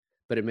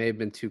but it may have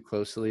been too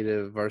closely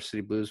to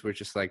Varsity Blues, where it's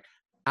just like,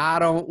 I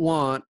don't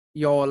want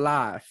your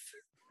life.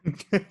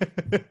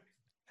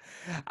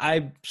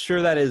 I'm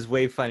sure that is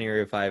way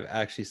funnier if I've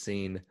actually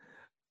seen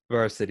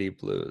Varsity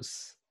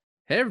Blues.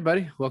 Hey,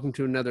 everybody. Welcome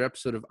to another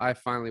episode of I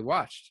Finally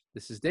Watched.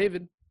 This is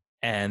David.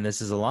 And this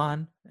is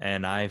Alon,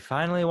 and I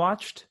finally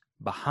watched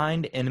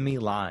Behind Enemy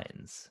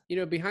Lines. You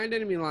know, Behind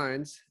Enemy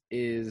Lines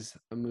is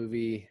a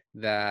movie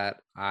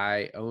that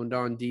I owned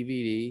on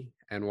DVD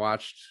and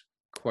watched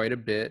quite a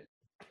bit.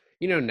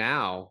 You know,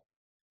 now,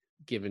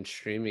 given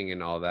streaming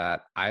and all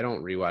that, I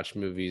don't rewatch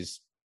movies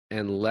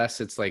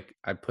unless it's like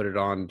I put it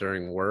on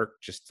during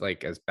work, just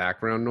like as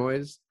background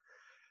noise.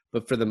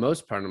 But for the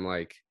most part, I'm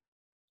like,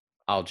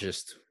 I'll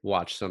just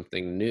watch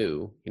something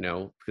new, you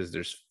know, because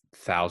there's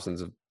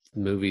thousands of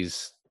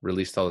movies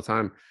released all the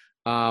time.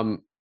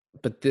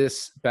 But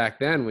this back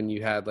then, when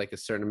you had like a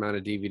certain amount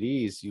of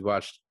DVDs, you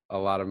watched a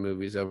lot of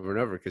movies over and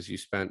over because you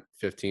spent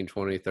 15,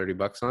 20, 30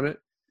 bucks on it.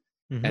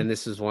 Mm-hmm. And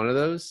this is one of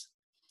those.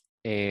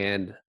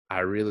 And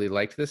I really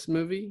liked this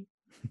movie.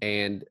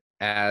 And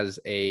as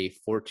a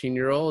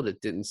 14-year-old,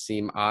 it didn't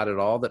seem odd at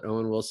all that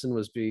Owen Wilson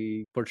was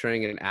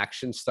portraying an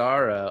action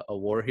star, a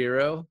war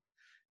hero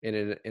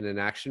in an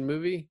action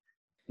movie.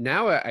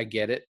 Now I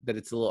get it that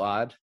it's a little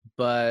odd,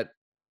 but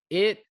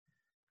it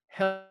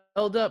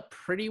held up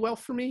pretty well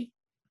for me.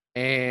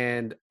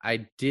 And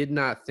I did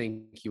not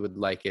think you would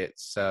like it.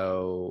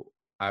 So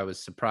I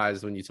was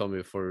surprised when you told me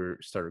before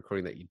we started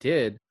recording that you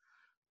did.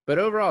 But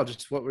overall,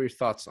 just what were your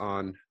thoughts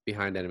on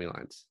Behind Enemy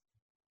Lines?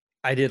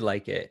 I did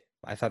like it.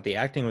 I thought the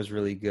acting was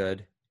really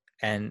good.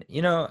 And,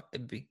 you know,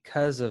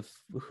 because of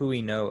who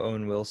we know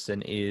Owen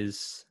Wilson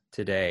is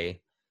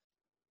today,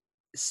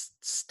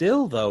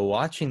 still, though,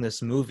 watching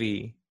this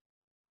movie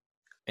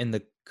in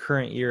the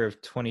current year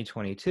of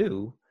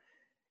 2022,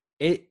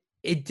 it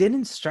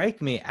didn't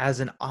strike me as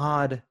an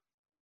odd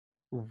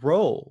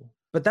role.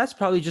 But that's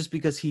probably just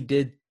because he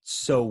did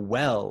so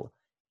well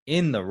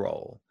in the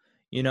role.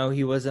 You know,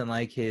 he wasn't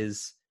like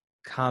his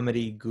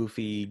comedy,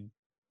 goofy,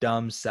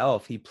 dumb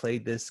self. He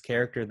played this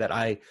character that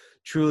I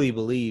truly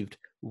believed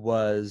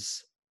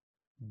was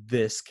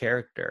this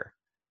character.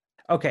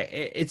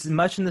 Okay, it's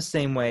much in the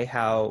same way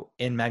how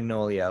in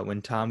Magnolia,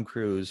 when Tom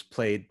Cruise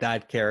played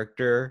that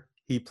character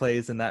he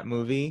plays in that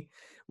movie,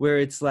 where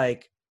it's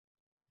like,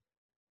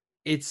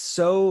 it's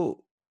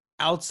so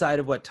outside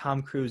of what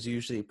Tom Cruise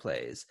usually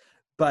plays,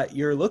 but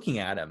you're looking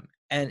at him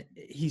and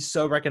he's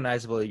so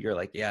recognizable. You're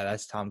like, yeah,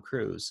 that's Tom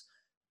Cruise.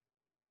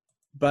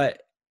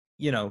 But,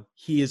 you know,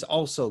 he is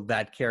also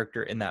that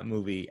character in that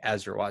movie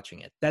as you're watching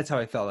it. That's how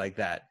I felt like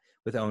that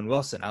with Owen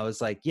Wilson. I was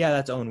like, yeah,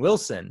 that's Owen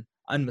Wilson,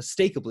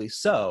 unmistakably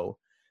so,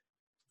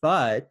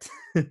 but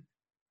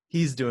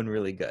he's doing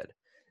really good.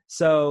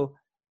 So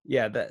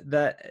yeah,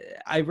 that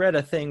I read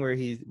a thing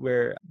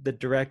where the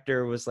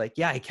director was like,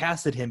 yeah, I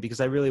casted him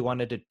because I really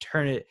wanted to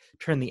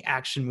turn the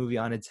action movie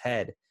on its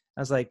head. I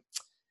was like,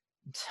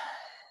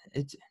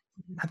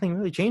 nothing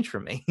really changed for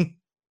me.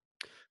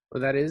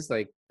 Well, that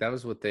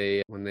was what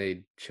when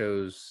they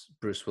chose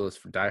Bruce Willis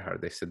for Die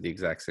Hard, they said the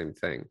exact same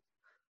thing.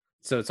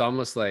 So it's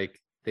almost like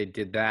they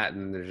did that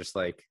and they're just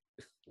like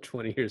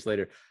 20 years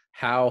later,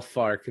 how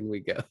far can we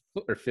go?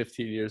 Or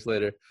 15 years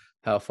later,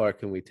 how far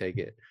can we take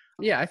it?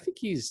 Yeah, I think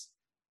he's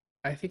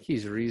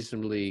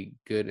reasonably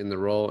good in the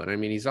role. And I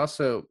mean,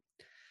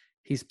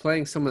 he's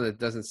playing someone that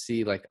doesn't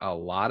see like a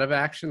lot of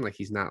action. Like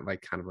he's not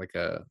like kind of like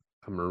a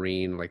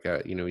Marine, like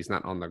he's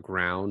not on the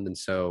ground. And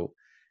so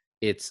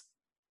it's,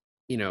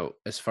 you know,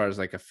 as far as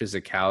like a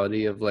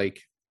physicality of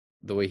like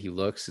the way he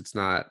looks, it's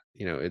not,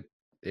 you know,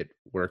 it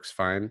works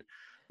fine.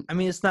 I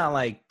mean, it's not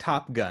like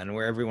Top Gun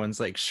where everyone's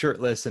like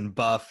shirtless and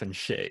buff and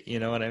shit. You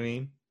know what I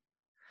mean?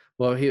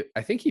 Well,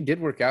 I think he did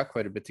work out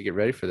quite a bit to get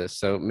ready for this.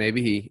 So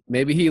maybe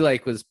he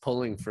like was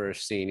pulling for a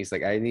scene. He's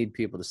like, I need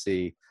people to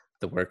see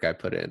the work I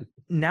put in.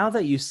 Now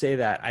that you say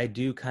that, I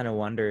do kind of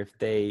wonder if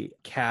they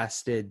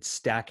casted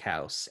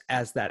Stackhouse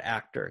as that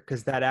actor,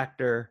 because that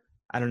actor,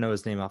 I don't know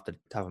his name off the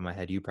top of my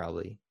head. You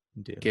probably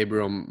do.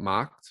 Gabriel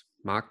Macht.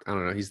 I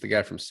don't know. He's the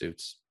guy from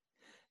Suits.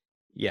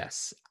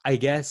 Yes, I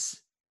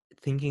guess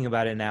thinking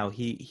about it now,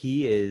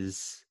 he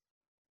is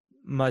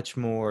much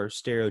more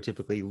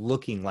stereotypically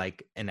looking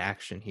like an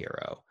action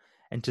hero,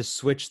 and to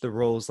switch the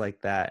roles like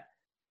that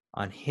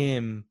on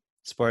him,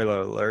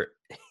 spoiler alert,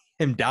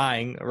 him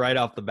dying right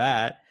off the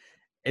bat,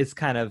 it's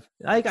kind of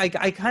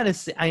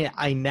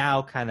I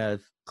now kind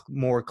of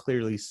more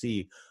clearly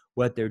see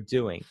what they're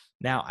doing.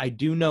 Now I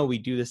do know we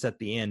do this at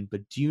the end,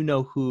 but do you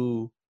know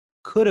who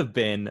could have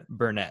been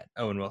Burnett,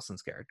 Owen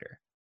Wilson's character?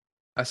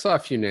 I saw a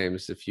few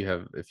names. If you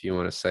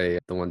want to say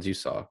the ones you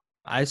saw,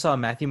 I saw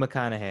Matthew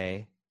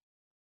McConaughey,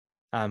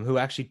 who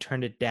actually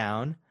turned it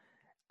down.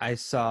 I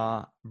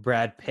saw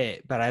Brad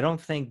Pitt, but I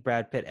don't think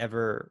Brad Pitt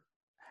ever.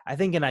 I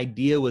think an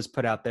idea was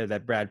put out there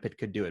that Brad Pitt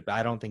could do it, but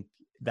I don't think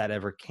that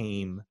ever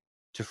came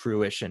to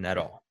fruition at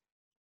all.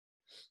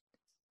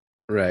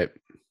 Right.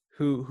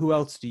 Who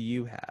else do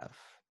you have?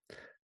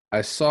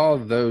 I saw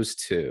those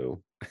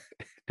two,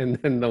 and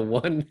then the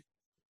one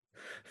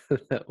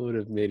That would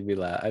have made me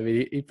laugh. I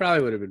mean, he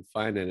probably would have been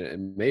fine in it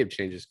and may have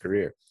changed his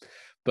career.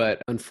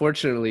 But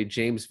unfortunately,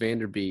 James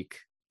Vanderbeek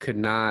could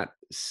not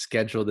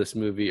schedule this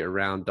movie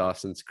around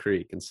Dawson's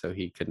Creek, and so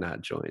he could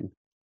not join.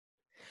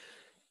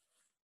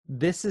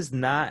 This is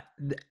not,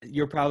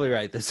 you're probably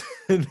right.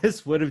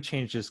 This would have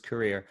changed his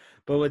career.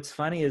 But what's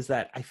funny is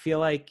that I feel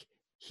like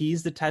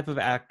he's the type of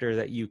actor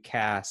that you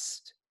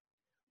cast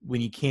when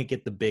you can't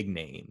get the big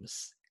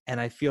names. And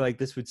I feel like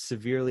this would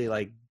severely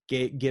like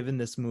given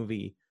this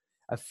movie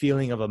a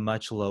feeling of a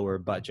much lower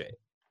budget.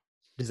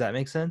 Does that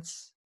make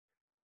sense?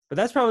 But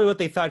that's probably what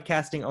they thought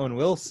casting Owen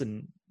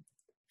Wilson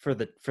for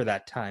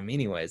that time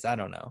anyways. I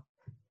don't know.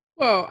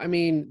 Well, I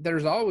mean,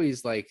 there's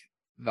always like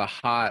the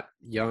hot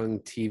young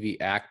TV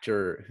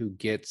actor who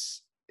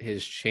gets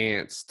his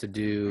chance to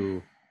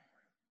do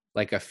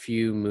like a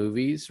few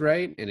movies,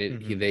 right? And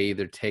they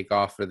either take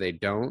off or they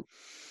don't.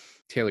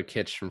 Taylor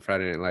Kitsch from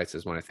Friday Night Lights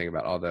is one I think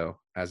about, although,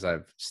 as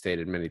I've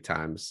stated many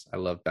times, I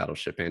love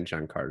Battleship and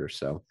John Carter,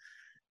 so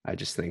I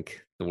just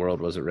think the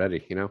world wasn't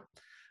ready, you know?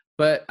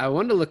 But I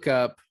wanted to look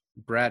up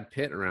Brad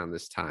Pitt around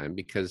this time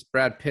because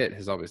Brad Pitt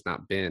has always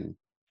not been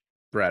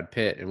Brad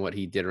Pitt and what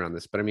he did around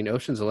this. But I mean,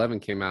 Ocean's 11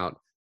 came out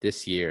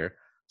this year.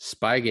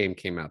 Spy Game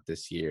came out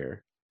this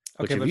year.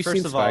 Okay, have you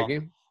seen Spy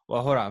Game?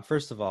 Well, hold on.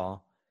 First of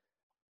all,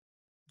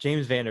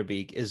 James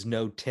Vanderbeek is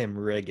no Tim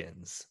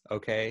Riggins,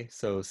 okay?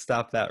 So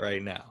stop that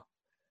right now.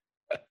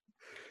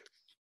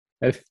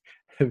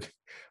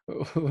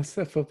 What's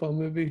that football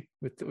movie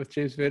with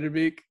James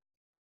Vanderbeek?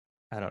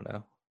 I don't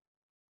know.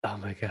 Oh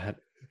my god,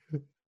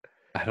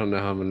 I don't know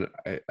how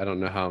I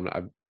don't know how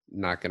I'm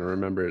not gonna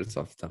remember it. It's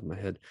off the top of my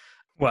head.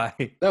 Why?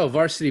 Oh,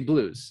 Varsity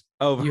Blues.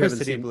 Oh,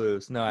 Varsity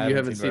Blues. No, I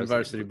haven't seen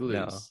Varsity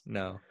Blues.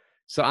 No.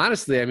 So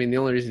honestly, I mean, the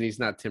only reason he's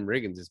not Tim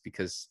Riggins is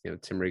because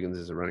Tim Riggins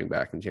is a running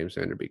back and James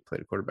Vanderbeek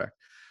played a quarterback.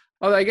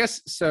 Although I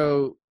guess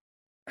so.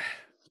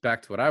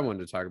 Back to what I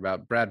wanted to talk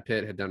about. Brad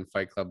Pitt had done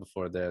Fight Club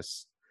before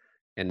this,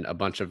 and a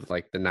bunch of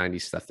like the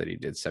 '90s stuff that he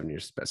did 7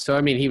 years best. So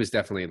I mean, he was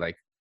definitely like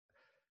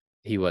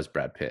he was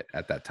Brad Pitt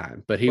at that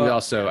time. But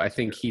I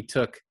think he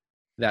took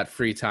that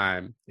free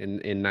time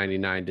in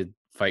 '99 did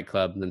Fight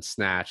Club and then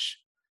Snatch.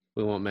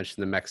 We won't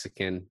mention the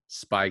Mexican,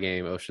 Spy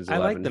Game, Ocean's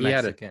 11. I like the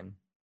Mexican.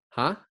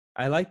 Huh?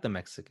 I like the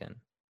Mexican.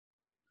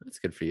 That's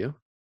good for you.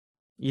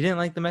 You didn't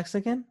like the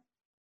Mexican?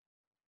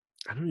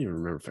 I don't even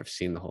remember if I've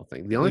seen the whole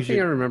thing. The only thing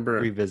I remember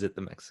revisit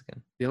the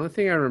Mexican. The only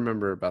thing I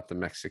remember about the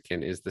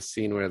Mexican is the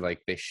scene where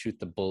like they shoot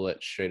the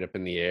bullet straight up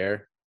in the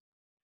air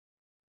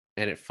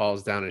and it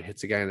falls down and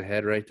hits a guy in the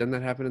head, right? Doesn't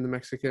that happen in the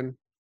Mexican? And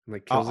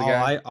like kills a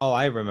guy? All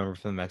I remember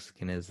from the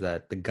Mexican is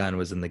that the gun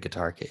was in the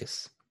guitar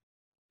case.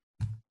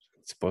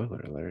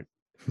 Spoiler alert.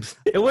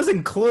 It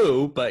wasn't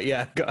Clue, but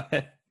yeah, go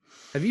ahead.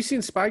 Have you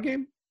seen Spy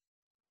Game?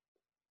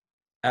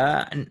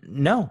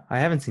 No, I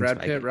haven't seen Brad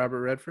Pitt,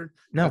 Robert Redford.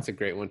 No, that's a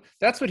great one.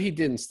 That's what he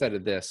did instead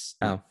of this.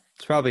 Oh,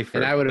 it's probably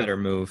for a better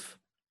move.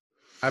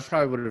 I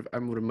probably would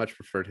have much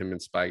preferred him in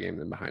Spy Game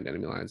than Behind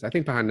Enemy Lines. I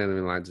think Behind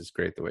Enemy Lines is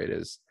great the way it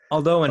is.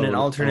 Although in an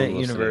alternate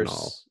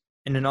universe,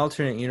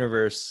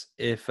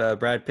 if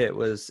Brad Pitt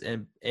was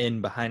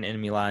in Behind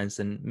Enemy Lines,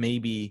 then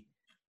maybe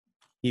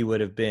he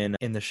would have been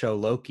in the show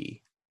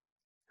Loki.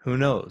 Who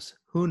knows?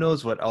 Who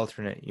knows what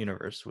alternate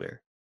universe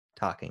we're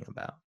talking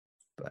about?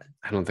 But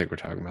I don't think we're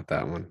talking about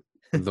that one.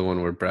 The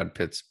one where Brad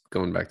Pitt's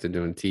going back to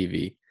doing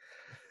TV.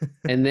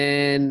 And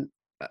then,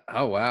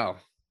 oh, wow.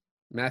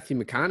 Matthew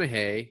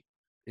McConaughey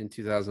in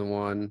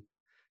 2001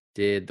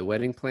 did The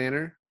Wedding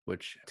Planner,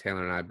 which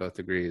Taylor and I both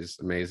agree is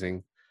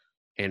amazing,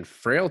 and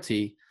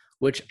Frailty,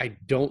 which I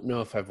don't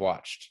know if I've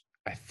watched.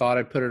 I thought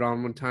I put it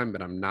on one time,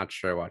 but I'm not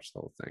sure I watched the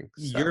whole thing.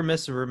 So. You're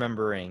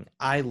misremembering.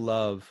 I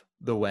love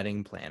The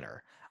Wedding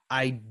Planner.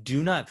 I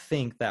do not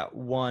think that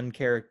one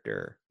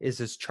character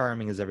is as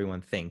charming as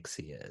everyone thinks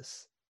he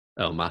is.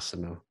 Oh,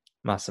 Massimo.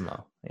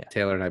 Yeah.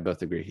 Taylor and I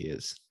both agree he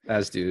is,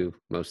 as do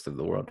most of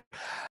the world.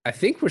 I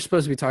think we're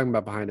supposed to be talking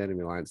about Behind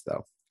Enemy Lines,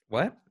 though.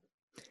 What?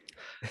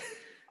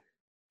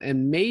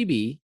 And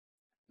maybe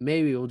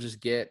we'll just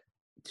get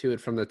to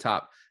it from the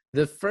top.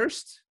 The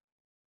first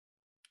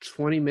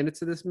 20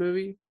 minutes of this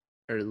movie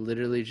are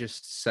literally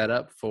just set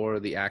up for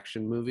the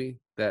action movie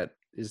that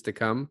is to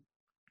come.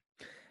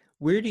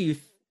 Where do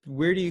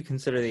you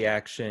consider the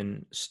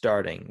action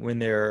starting? When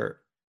they're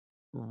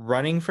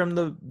running from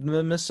the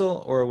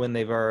missile or when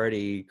they've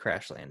already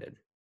crash landed?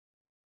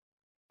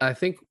 I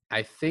think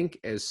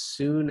as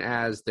soon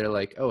as they're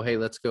like, oh, hey,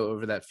 let's go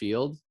over that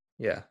field.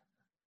 Yeah.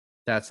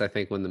 That's, I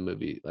think, when the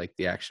movie, like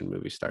the action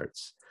movie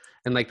starts.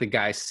 And like the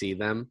guys see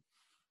them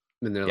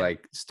and they're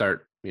like,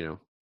 start,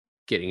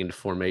 getting into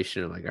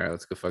formation and like, all right,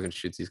 let's go fucking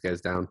shoot these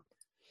guys down.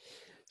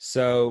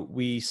 So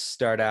we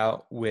start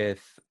out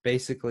with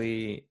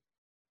basically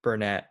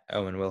Burnett,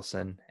 Owen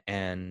Wilson,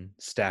 and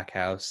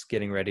Stackhouse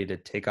getting ready to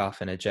take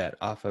off in a jet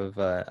off of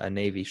a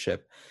Navy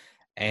ship,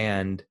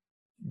 and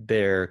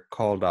they're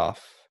called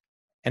off.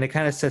 And it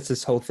kind of sets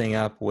this whole thing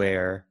up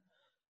where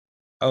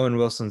Owen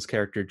Wilson's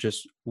character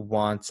just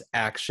wants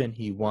action.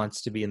 He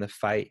wants to be in the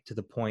fight to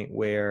the point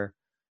where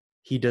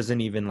he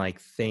doesn't even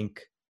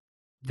think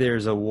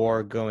there's a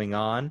war going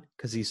on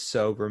because he's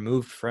so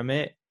removed from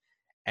it.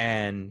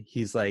 And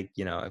he's like,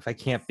 if I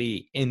can't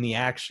be in the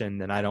action,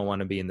 then I don't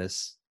want to be in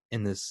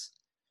this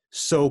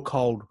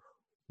so-called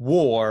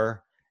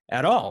war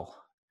at all,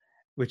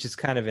 which is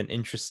kind of an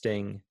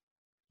interesting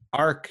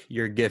arc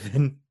you're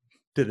given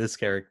to this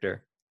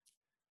character.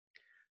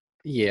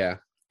 Yeah,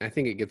 I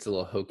think it gets a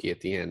little hokey at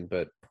the end,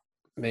 but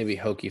maybe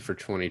hokey for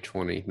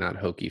 2020, not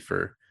hokey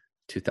for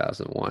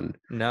 2001.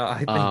 No,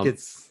 I think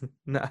it's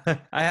no,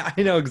 I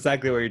know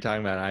exactly what you're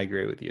talking about. I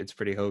agree with you. It's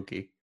pretty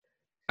hokey.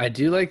 I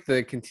do like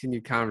the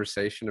continued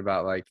conversation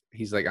about like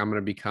he's like, I'm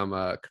gonna become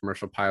a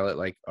commercial pilot,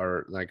 like,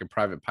 or like a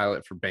private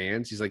pilot for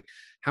bands. He's like,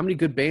 how many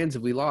good bands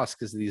have we lost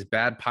because of these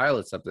bad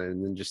pilots up there?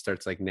 And then just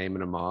starts like naming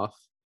them off.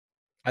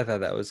 I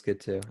thought that was good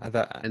too. I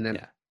thought, And then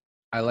yeah,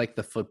 I like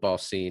the football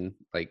scene,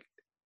 like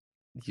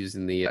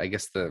using the, I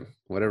guess the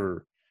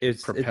whatever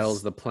propels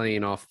it's the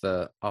plane off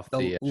the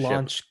the ship.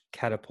 launch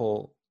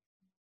catapult.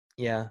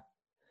 Yeah,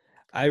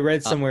 I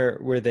read Uh, somewhere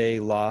where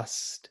they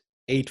lost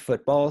 8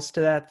 footballs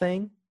to that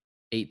thing.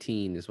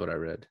 18 is what I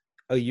read.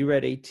 Oh, you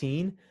read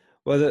 18?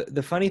 Well,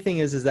 the funny thing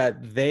is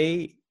that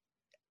they,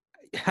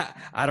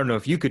 I don't know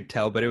if you could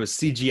tell, but it was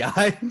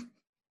CGI.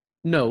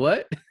 No,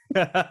 what?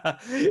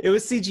 It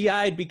was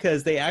CGI'd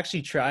because they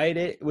actually tried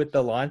it with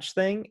the launch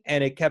thing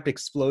and it kept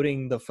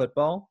exploding the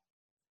football.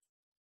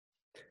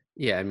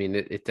 Yeah, I mean,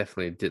 it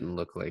definitely didn't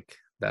look like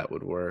that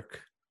would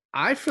work.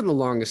 I, for the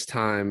longest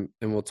time,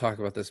 and we'll talk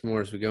about this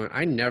more as we go,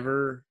 I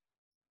never,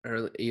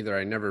 or either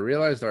I never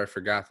realized or I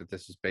forgot that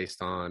this was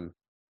based on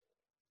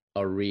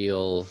a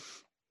real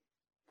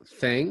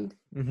thing.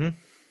 Mm-hmm.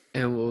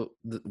 And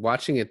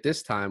watching it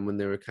this time when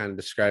they were kind of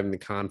describing the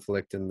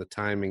conflict and the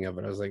timing of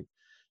it, I was like,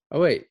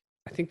 oh, wait,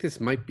 I think this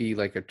might be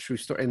like a true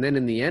story. And then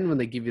in the end, when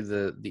they give you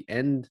the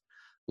end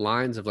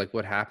lines of like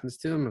what happens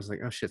to him, I was like,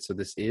 oh, shit, so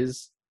this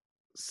is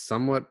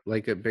somewhat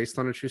like based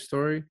on a true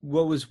story.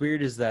 What was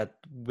weird is that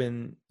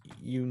when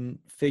you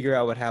figure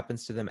out what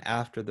happens to them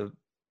after the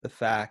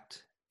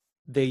fact,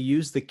 they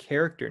use the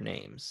character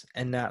names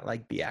and not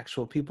like the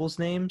actual people's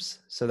names.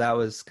 So that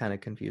was kind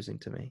of confusing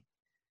to me.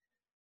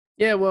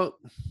 Yeah, well,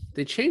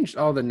 they changed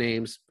all the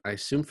names, I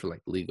assume, for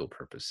like legal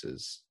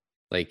purposes.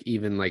 Like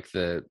even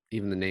the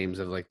names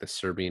of like the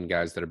Serbian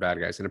guys that are bad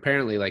guys. And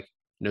apparently like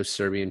no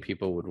Serbian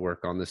people would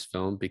work on this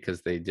film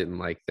because they didn't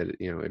like that,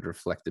 it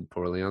reflected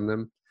poorly on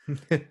them.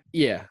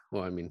 Yeah.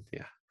 Well, I mean,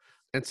 yeah.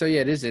 And so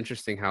yeah, it is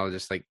interesting how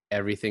just like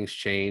everything's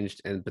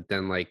changed, but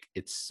then like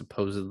it's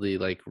supposedly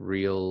like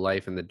real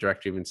life, and the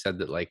director even said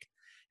that like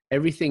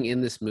everything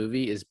in this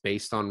movie is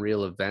based on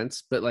real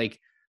events, but like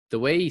the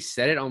way he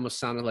said it almost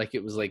sounded like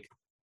it was like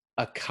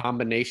a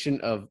combination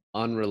of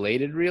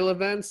unrelated real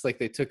events, like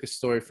they took a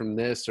story from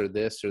this or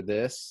this or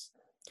this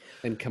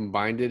and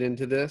combined it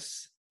into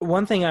this.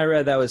 One thing I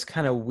read that was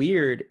kind of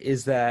weird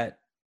is that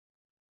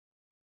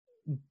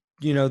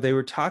they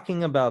were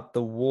talking about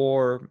the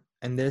war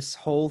and this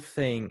whole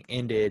thing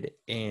ended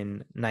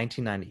in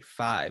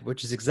 1995,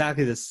 which is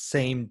exactly the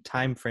same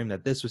time frame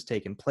that this was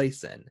taking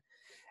place in.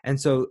 And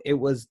so it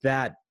was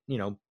that,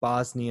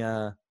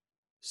 Bosnia,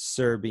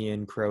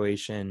 Serbian,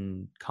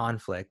 Croatian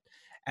conflict.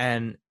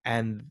 And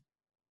in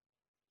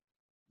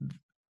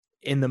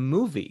the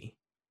movie,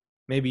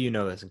 maybe you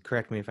know this and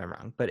correct me if I'm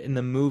wrong, but in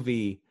the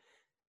movie,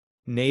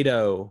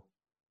 NATO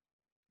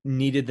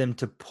needed them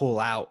to pull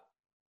out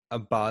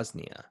of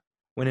Bosnia,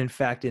 when in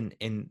fact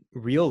in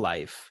real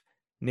life,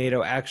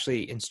 NATO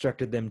actually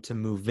instructed them to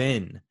move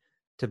in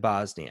to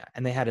Bosnia,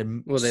 and they had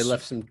a Well, they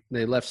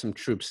left some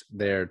troops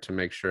there to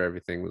make sure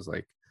everything was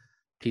like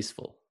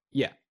peaceful.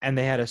 yeah, and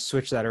they had to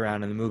switch that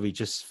around in the movie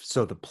just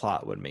so the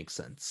plot would make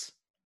sense.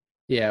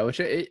 Yeah, which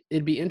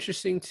it'd be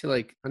interesting to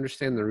like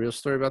understand the real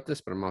story about this,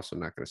 but I'm also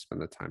not going to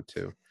spend the time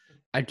to.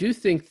 I do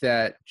think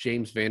that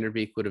James Van Der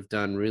Beek would have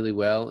done really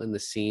well in the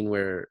scene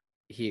where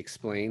he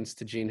explains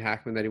to Gene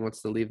Hackman that he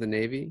wants to leave the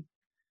Navy,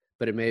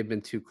 but it may have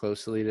been too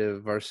closely to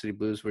Varsity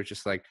Blues, where it's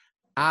just like,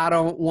 I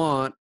don't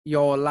want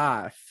your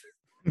life.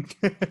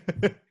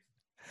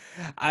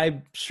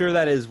 I'm sure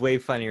that is way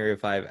funnier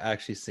if I've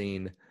actually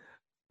seen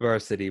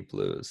Varsity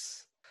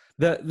Blues.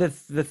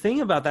 The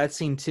thing about that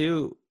scene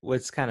too,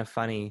 what's kind of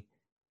funny,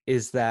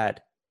 is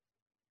that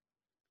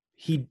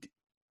he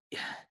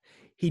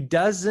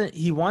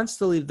wants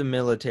to leave the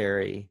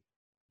military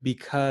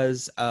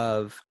because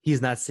of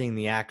he's not seeing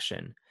the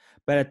action.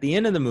 But at the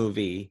end of the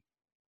movie,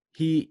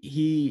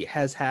 he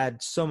has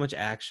had so much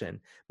action.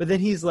 But then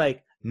he's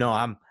like, no,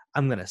 I'm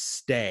gonna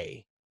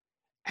stay.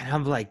 And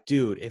I'm like,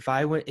 dude, if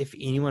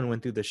anyone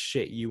went through the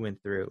shit you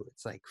went through,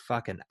 it's like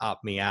fucking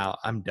up me out.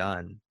 I'm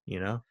done,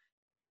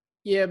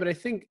 Yeah, but I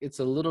think it's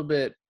a little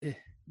bit,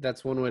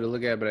 that's one way to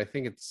look at it, but I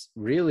think it's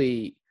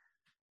really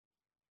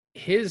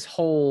his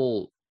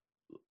whole,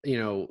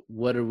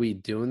 what are we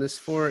doing this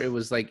for? It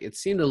was like, it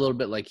seemed a little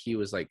bit like he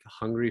was like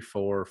hungry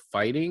for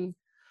fighting,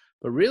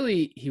 but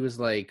really he was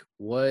like,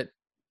 what,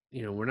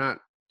 we're not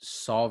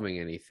solving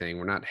anything.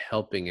 We're not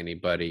helping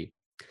anybody.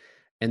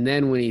 And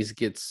then when he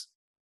gets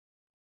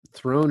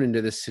thrown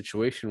into this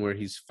situation where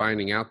he's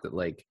finding out that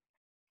like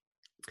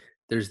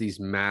there's these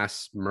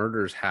mass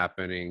murders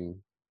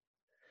happening,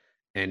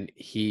 and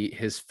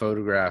his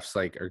photographs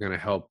like are gonna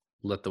help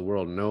let the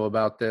world know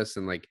about this,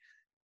 and like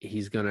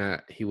he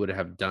would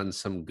have done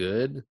some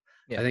good.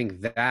 I Yeah.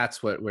 think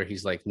that's where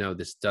he's like, no,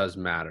 this does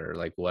matter.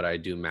 Like what I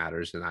do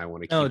matters, and I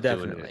want to No, keep doing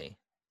it. definitely.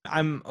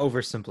 I'm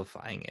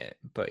oversimplifying it,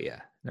 but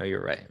yeah, no,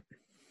 you're right.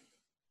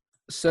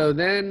 So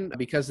then,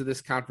 because of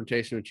this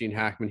confrontation with Gene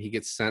Hackman, he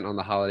gets sent on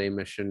the holiday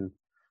mission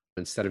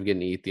instead of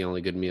getting to eat the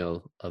only good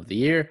meal of the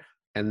year.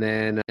 And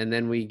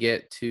then we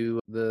get to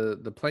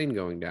the plane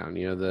going down.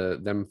 You know,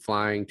 them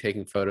flying,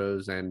 taking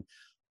photos, and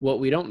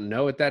what we don't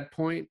know at that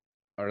point,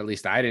 or at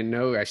least I didn't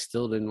know. I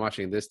still didn't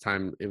watching it this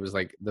time. It was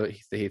like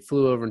they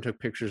flew over and took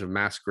pictures of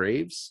mass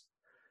graves,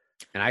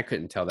 and I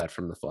couldn't tell that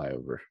from the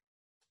flyover.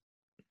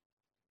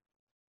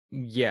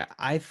 Yeah,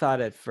 I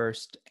thought at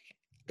first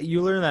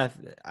you learn that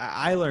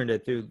I learned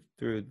it through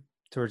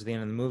towards the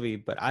end of the movie,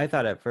 but I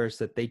thought at first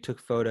that they took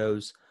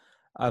photos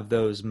of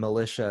those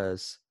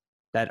militias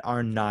that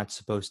are not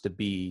supposed to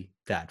be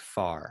that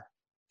far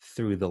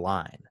through the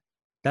line.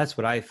 That's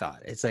what I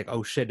thought. It's like,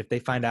 oh shit, if they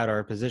find out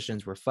our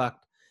positions, we're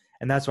fucked.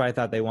 And that's why I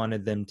thought they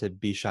wanted them to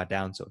be shot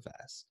down so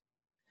fast.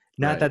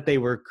 Not Right. that they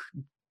were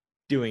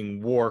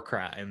doing war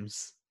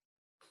crimes.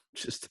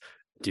 Just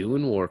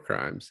doing war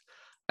crimes.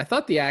 I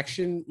thought the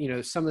action,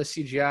 some of the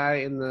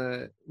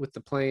CGI with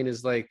the plane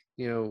is like,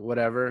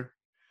 whatever.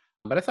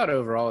 But I thought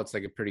overall it's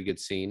like a pretty good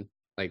scene,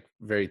 like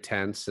very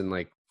tense, and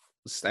like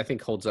I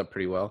think holds up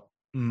pretty well.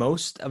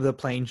 Most of the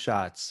plane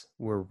shots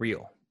were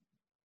real.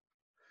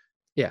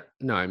 Yeah,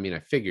 no, I mean I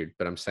figured,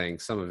 but I'm saying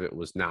some of it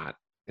was not,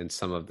 and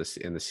some of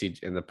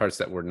the parts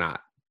that were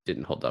not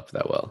didn't hold up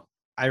that well.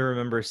 I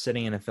remember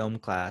sitting in a film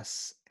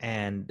class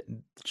and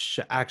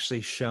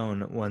actually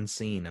shown one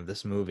scene of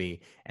this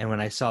movie. And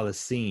when I saw the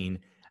scene,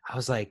 I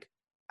was like,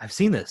 I've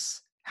seen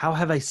this. How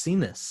have I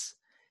seen this?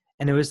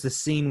 And it was the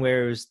scene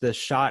where it was the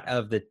shot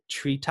of the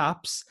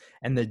treetops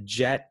and the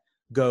jet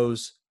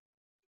goes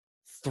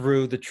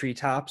through the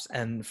treetops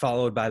and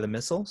followed by the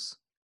missiles.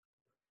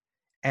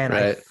 And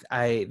Right.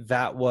 I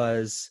that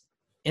was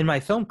in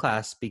my film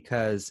class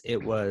because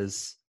it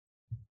was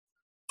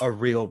a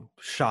real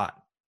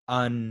shot,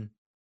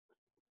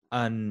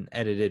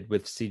 unedited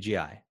with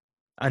CGI,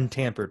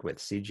 untampered with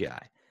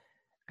CGI.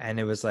 And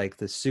it was like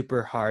the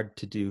super hard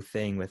to do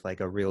thing with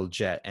like a real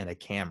jet and a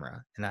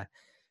camera. And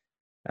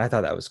I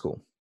thought that was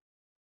cool.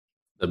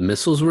 The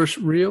missiles were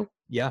real?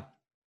 Yeah.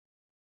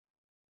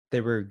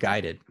 They were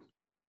guided.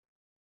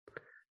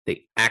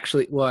 They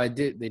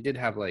did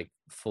have like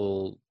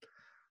full,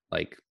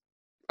 like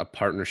a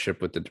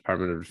partnership with the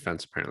Department of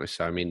Defense apparently.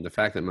 So I mean, the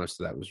fact that most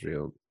of that was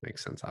real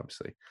makes sense,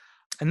 obviously.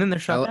 And then they're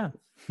shot down.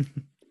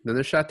 Then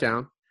they're shot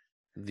down.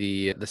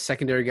 The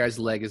secondary guy's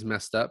leg is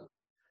messed up,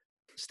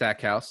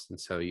 Stackhouse, and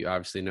so you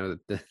obviously know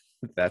that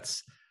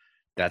that's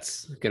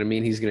going to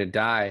mean he's going to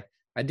die.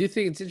 I do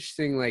think it's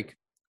interesting, like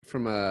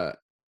from a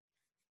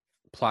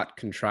plot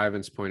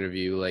contrivance point of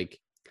view, like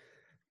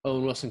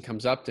Owen Wilson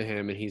comes up to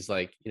him and he's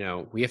like,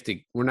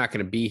 we're not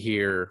going to be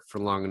here for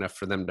long enough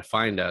for them to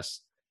find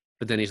us.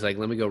 But then he's like,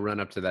 let me go run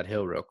up to that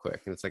hill real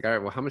quick. And it's like, all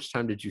right, well, how much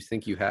time did you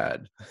think you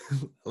had?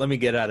 Let me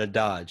get out of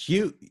Dodge.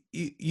 You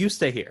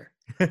stay here.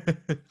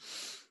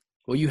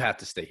 Well, you have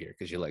to stay here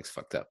because your leg's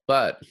fucked up.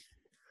 But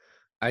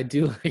I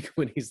do like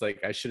when he's like,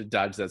 I should have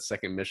dodged that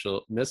second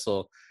missile.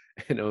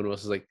 And Owen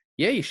Wilson's like,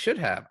 yeah, you should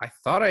have. I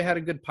thought I had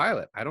a good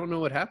pilot. I don't know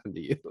what happened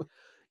to you.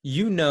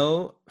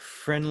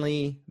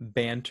 Friendly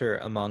banter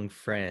among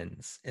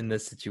friends in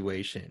this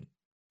situation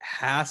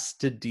has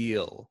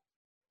to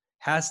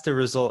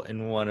result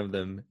in one of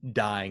them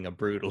dying a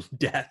brutal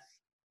death.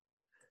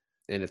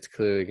 And it's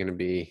clearly going to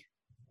be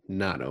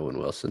not Owen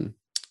Wilson.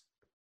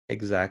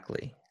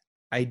 Exactly.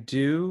 I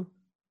do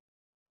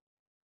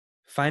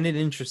find it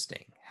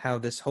interesting how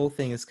this whole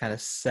thing is kind of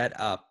set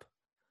up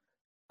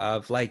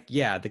of like,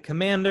 yeah, the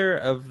commander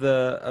of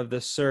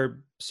the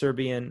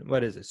Serbian,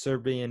 what is it?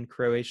 Serbian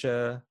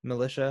Croatia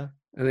militia?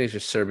 I think it's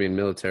just Serbian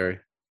military.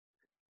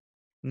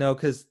 No,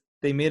 because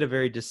they made a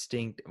very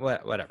distinct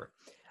whatever.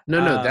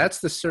 No, that's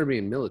the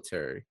Serbian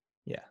military.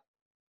 Yeah.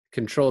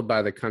 Controlled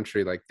by the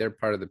country, like they're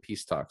part of the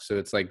peace talks. So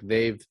it's like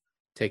they've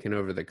taken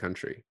over the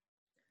country.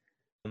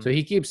 So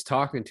he keeps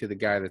talking to the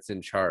guy that's in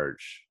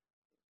charge.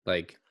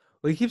 Like,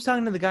 well, he keeps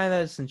talking to the guy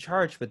that's in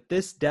charge, but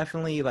this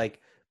definitely like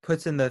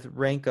puts in the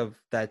rank of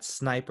that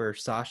sniper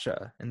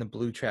Sasha in the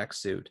blue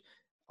tracksuit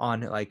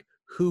on like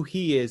who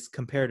he is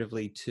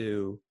comparatively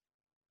to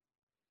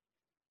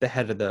the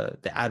head of the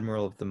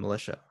admiral of the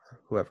militia or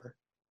whoever.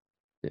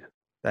 Yeah,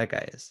 that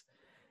guy is.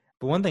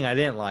 But one thing I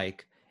didn't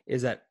like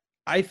is that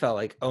I felt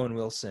like Owen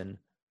Wilson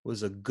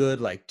was a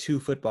good like 2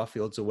 football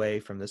fields away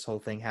from this whole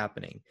thing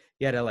happening.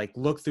 He had to like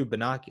look through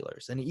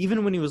binoculars, and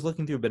even when he was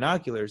looking through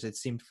binoculars, it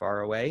seemed far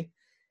away.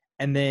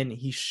 And then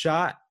he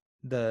shot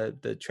the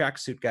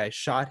tracksuit guy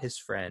shot his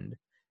friend,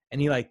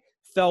 and he like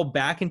fell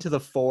back into the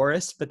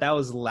forest, but that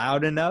was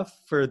loud enough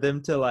for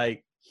them to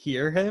like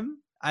hear him.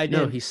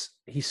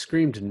 He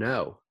screamed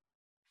no.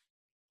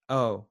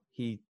 Oh,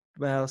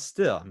 well,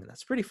 still, I mean,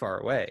 that's pretty far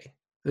away.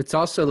 It's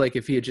also like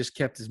if he had just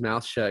kept his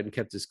mouth shut and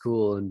kept his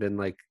cool and been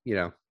like,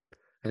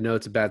 I know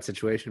it's a bad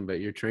situation, but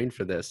you're trained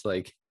for this.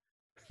 Like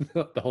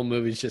the whole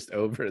movie's just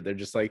over. They're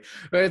just like,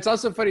 but it's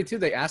also funny too.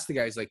 They asked the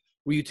guy, he's like,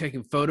 were you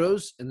taking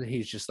photos? And then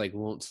he's just like,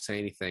 won't say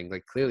anything,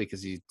 like clearly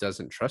because he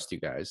doesn't trust you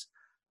guys.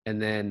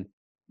 And then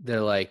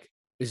they're like,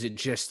 is it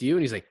just you?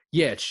 And he's like,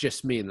 yeah, it's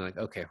just me. And they're like,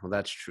 okay, well,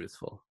 that's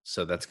truthful.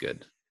 So that's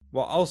good.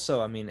 Well,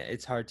 also, I mean,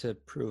 it's hard to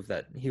prove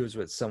that he was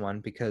with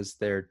someone because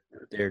their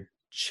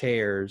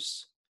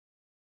chairs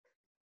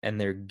and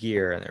their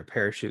gear and their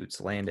parachutes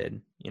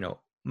landed,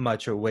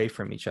 much away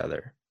from each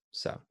other.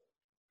 So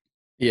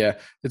Yeah,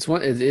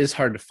 it is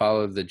hard to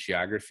follow the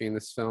geography in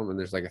this film, and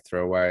there's like a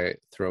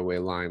throwaway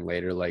line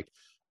later, like,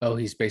 oh,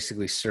 he's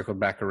basically circled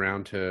back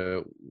around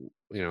to,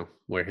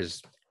 where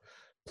his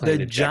the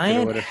plane ejected or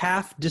giant whatever.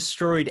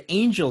 half-destroyed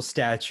angel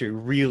statue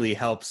really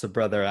helps the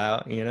brother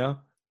out,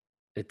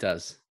 It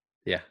does.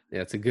 Yeah,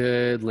 it's a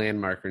good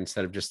landmarker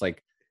instead of just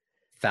like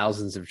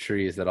thousands of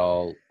trees that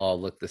all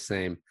look the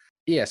same.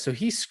 Yeah, so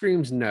he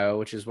screams no,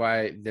 which is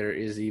why there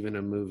is even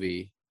a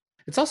movie.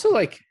 It's also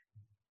like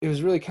it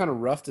was really kind of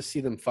rough to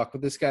see them fuck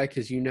with this guy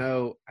because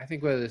I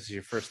think whether this is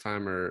your first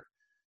time or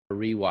a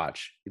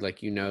rewatch,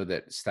 like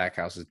that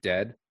Stackhouse is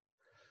dead.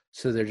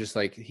 So they're just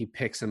like he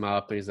picks him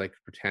up and he's like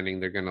pretending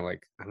they're gonna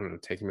like, I don't know,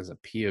 take him as a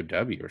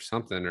POW or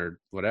something or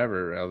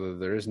whatever. Although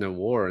there is no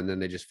war, and then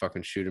they just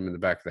fucking shoot him in the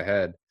back of the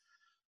head.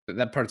 But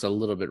that part's a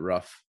little bit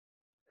rough.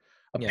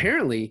 Yeah.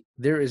 Apparently,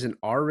 there is an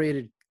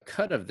R-rated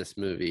cut of this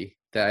movie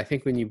that I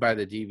think when you buy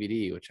the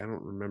DVD, which I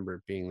don't remember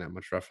it being that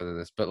much rougher than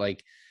this, but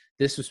like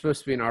this was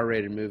supposed to be an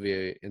R-rated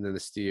movie, and then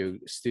the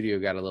studio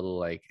got a little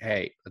like,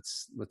 hey,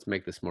 let's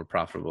make this more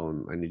profitable,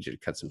 and I need you to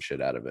cut some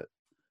shit out of it.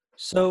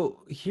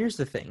 So here's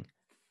the thing.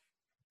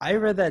 I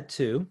read that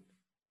too.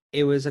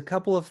 It was a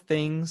couple of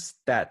things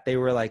that they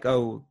were like,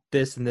 oh,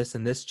 this and this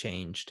and this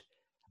changed.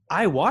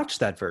 I watched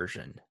that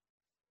version.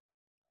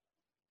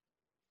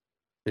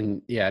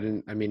 And yeah,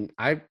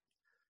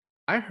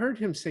 I heard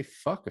him say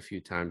fuck a few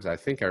times. I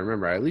think I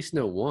remember. I at least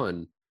know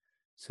one.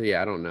 So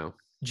yeah, I don't know.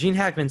 Gene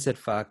Hackman said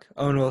fuck.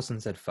 Owen Wilson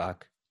said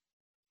fuck.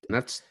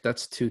 And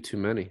that's too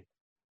many.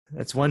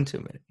 That's one too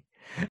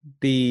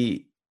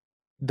many.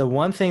 The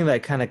one thing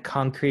that kind of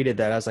concreted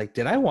that, I was like,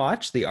 did I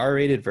watch the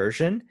R-rated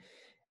version?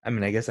 I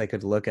mean, I guess I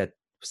could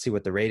see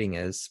what the rating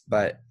is,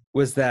 but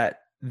was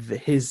that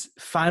his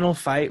final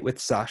fight with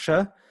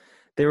Sasha?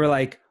 They were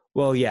like,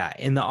 well, yeah,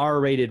 in the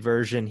R-rated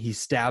version, he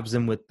stabs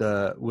him with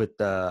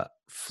the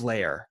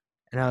flare,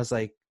 and I was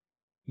like,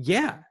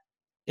 yeah,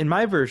 in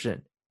my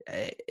version,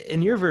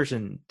 in your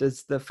version,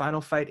 does the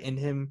final fight end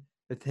him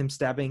with him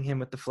stabbing him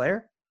with the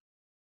flare?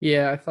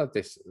 Yeah, I thought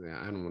they. Yeah,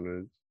 I don't want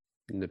to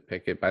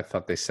nitpick it, but I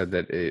thought they said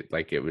that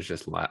it was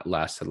just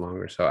lasted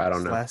longer. So I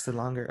don't know. Lasted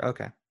longer.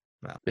 Okay.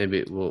 Well,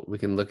 maybe we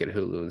can look at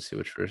Hulu and see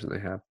which version they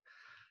have.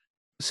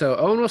 So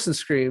Owen Wilson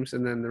screams,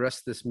 and then the rest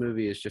of this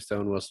movie is just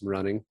Owen Wilson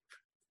running.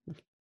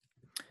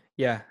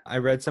 Yeah, I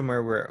read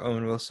somewhere where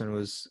Owen Wilson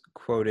was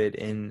quoted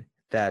in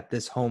that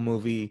this whole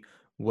movie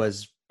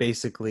was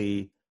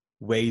basically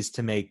ways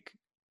to make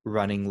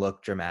running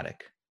look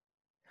dramatic.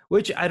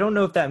 Which I don't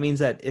know if that means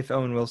that if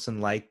Owen Wilson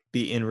liked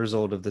the end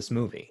result of this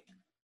movie.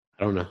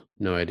 I don't know.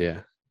 No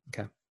idea.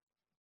 Okay.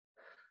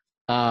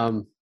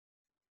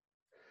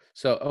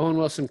 So Owen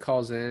Wilson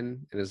calls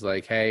in and is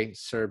like, hey,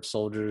 Serb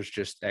soldiers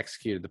just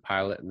executed the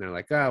pilot. And they're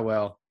like, oh,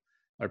 well,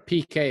 or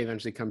PK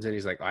eventually comes in.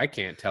 He's like, I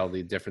can't tell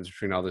the difference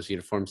between all those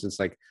uniforms. And it's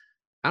like,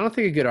 I don't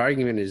think a good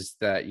argument is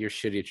that you're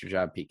shitty at your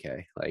job,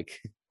 PK. Like,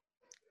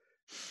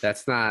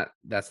 that's not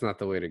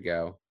the way to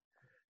go.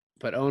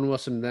 But Owen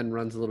Wilson then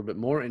runs a little bit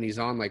more, and he's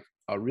on like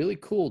a really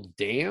cool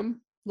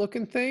dam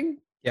looking thing.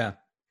 Yeah.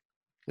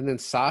 And then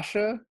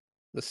Sasha,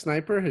 the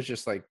sniper, has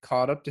just like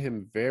caught up to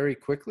him very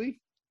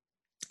quickly.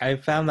 I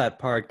found that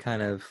part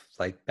kind of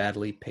like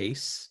badly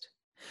paced.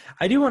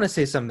 I do want to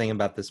say something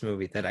about this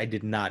movie that I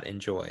did not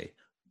enjoy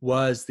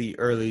was the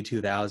early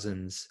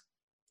 2000s,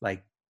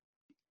 like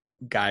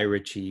Guy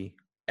Ritchie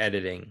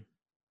editing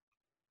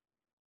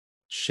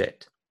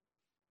shit.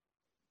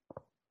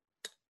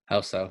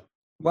 How so?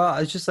 Well,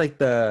 it's just like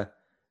the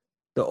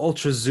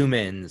ultra zoom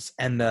ins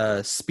and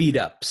the speed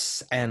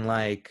ups, and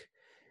like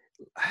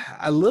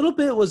a little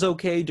bit was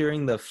okay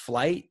during the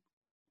flight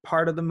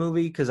part of the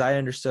movie because I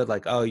understood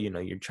like, oh,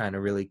 you're trying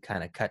to really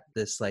kind of cut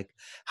this like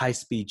high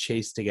speed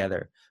chase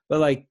together,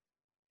 but like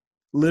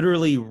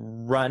literally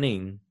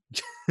running,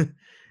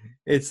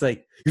 it's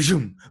like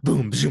zoom,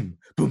 boom, zoom,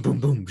 boom, boom,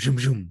 boom, zoom,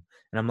 zoom,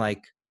 and I'm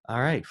like,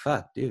 all right,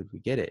 fuck, dude, we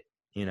get it.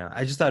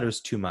 I just thought it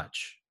was too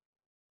much.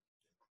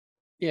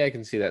 Yeah, I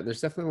can see that.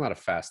 There's definitely a lot of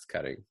fast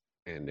cutting,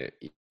 and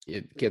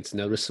it gets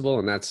noticeable,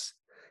 and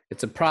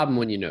it's a problem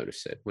when you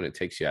notice it, when it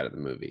takes you out of the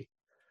movie.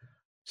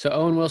 So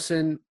Owen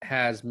Wilson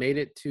has made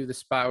it to the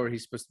spot where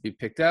he's supposed to be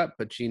picked up,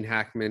 but Gene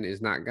Hackman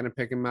is not going to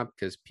pick him up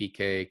because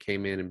PK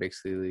came in and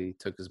basically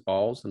took his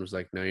balls and was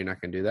like, no, you're not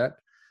going to do that.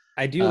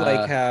 I do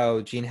like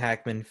how Gene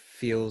Hackman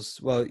feels,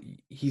 well,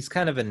 he's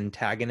kind of an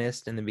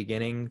antagonist in the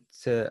beginning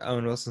to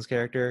Owen Wilson's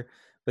character,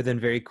 but then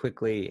very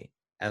quickly,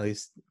 at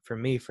least for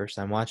me, first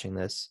time watching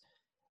this,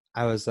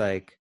 I was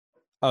like,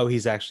 oh,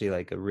 he's actually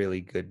like a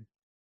really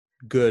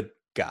good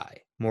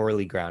guy,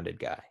 morally grounded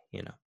guy,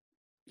 you know.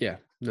 Yeah,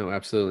 no,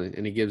 absolutely.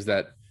 And he gives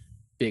that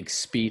big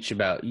speech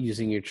about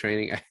using your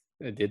training.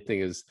 I did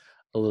think it was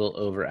a little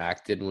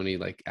overacted when he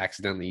like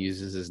accidentally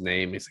uses his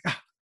name. He's like,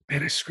 ah,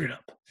 man, I screwed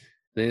up.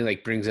 Then he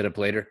like brings it up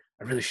later.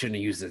 I really shouldn't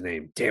have used his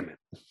name. Damn it.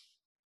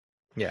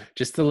 Yeah.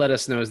 Just to let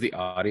us know as the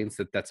audience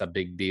that that's a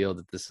big deal,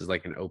 that this is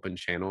like an open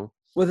channel.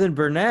 Well, then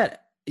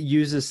Burnett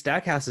uses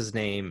Stackhouse's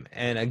name,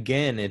 and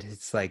again,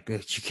 it's like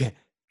you can't,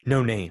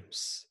 no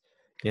names,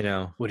 you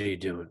know. What are you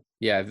doing?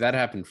 Yeah, that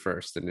happened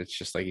first, and it's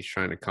just like he's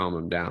trying to calm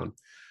him down.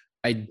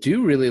 I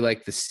do really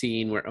like the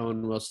scene where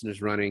Owen Wilson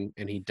is running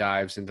and he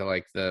dives into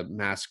like the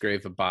mass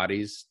grave of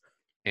bodies,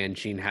 and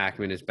Gene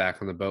Hackman is back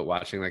on the boat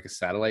watching like a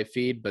satellite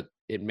feed, but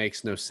it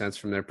makes no sense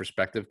from their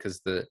perspective because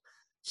the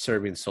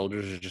Serbian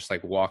soldiers are just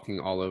like walking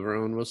all over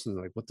Owen Wilson.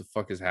 They're like, what the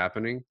fuck is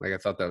happening? Like, I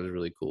thought that was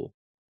really cool.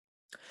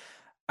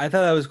 I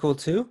thought that was cool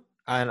too,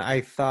 and I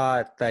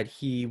thought that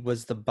he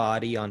was the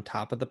body on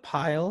top of the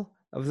pile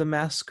of the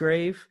mass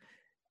grave,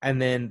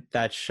 and then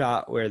that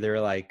shot where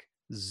they're like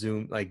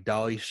zoom, like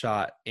dolly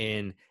shot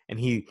in, and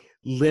he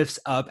lifts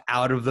up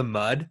out of the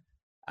mud.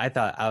 I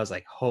was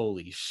like,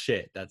 holy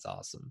shit, that's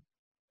awesome.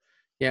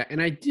 Yeah, and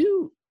I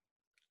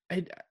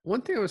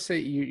one thing I would say,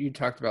 you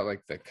talked about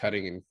like the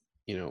cutting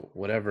and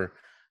whatever.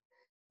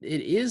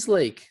 It is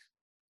like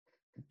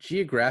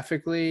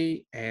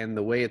geographically and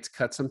the way it's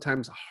cut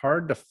sometimes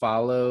hard to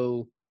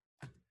follow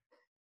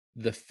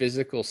the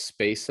physical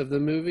space of the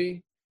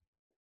movie.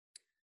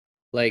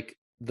 Like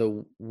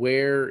the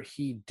where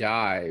he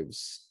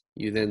dives,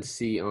 you then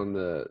see on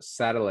the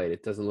satellite,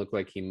 it doesn't look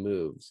like he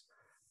moves.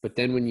 But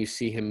then when you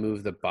see him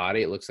move the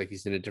body, it looks like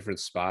he's in a different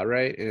spot,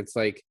 right? And it's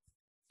like,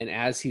 and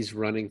as he's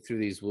running through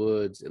these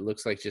woods, it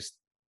looks like just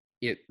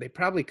they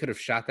probably could have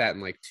shot that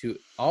in like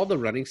all the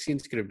running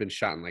scenes could have been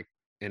shot in like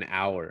an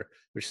hour,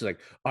 which is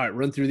like, all right,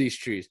 run through these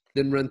trees,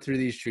 then run through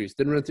these trees,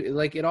 then run through,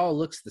 like it all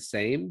looks the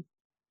same.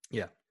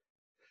 Yeah.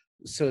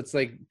 So it's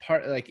like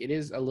it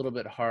is a little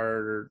bit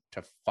harder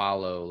to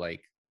follow.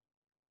 Like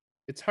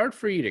it's hard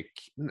for you to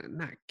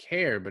not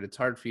care, but it's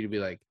hard for you to be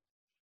like,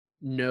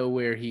 know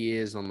where he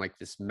is on like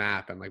this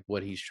map and like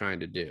what he's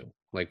trying to do,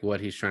 like what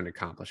he's trying to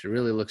accomplish. It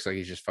really looks like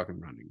he's just fucking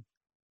running.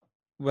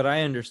 What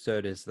I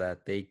understood is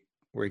that they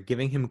were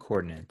giving him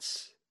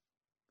coordinates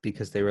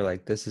because they were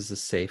like, this is a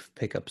safe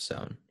pickup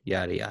zone,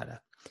 yada,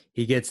 yada.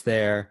 He gets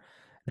there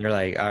and they're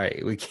like, all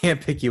right, we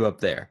can't pick you up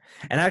there.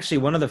 And actually,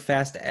 one of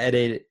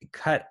the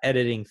cut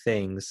editing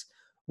things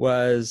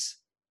was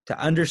to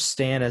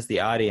understand as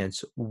the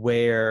audience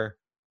where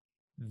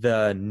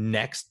the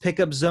next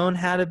pickup zone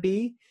had to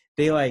be.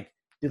 They like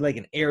did like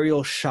an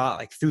aerial shot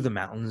like through the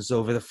mountains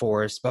over the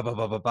forest, blah, blah,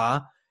 blah, blah,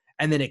 blah.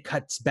 And then it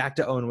cuts back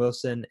to Owen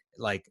Wilson.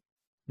 Like,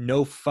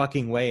 no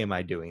fucking way am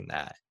I doing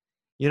that.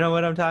 You know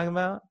what I'm talking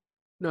about?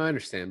 No, I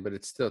understand, but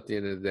it's still at the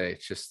end of the day,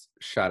 it's just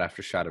shot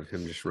after shot of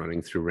him just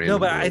running through No, random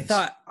but woods.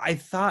 I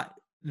thought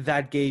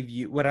that gave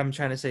you what I'm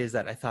trying to say is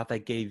that I thought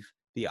that gave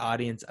the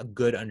audience a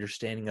good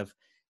understanding of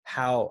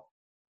how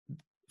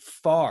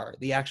far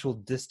the actual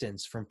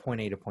distance from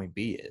point A to point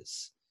B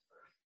is.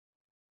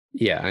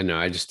 Yeah, I know.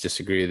 I just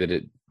disagree that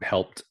it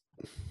helped.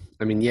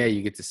 I mean, yeah,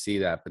 you get to see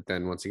that, but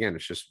then once again,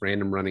 it's just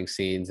random running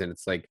scenes, and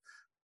it's like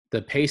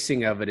the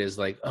pacing of it is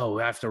like, oh,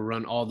 we have to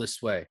run all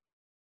this way.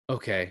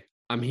 Okay,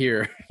 I'm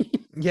here.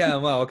 Yeah,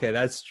 well, okay,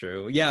 that's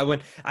true. Yeah,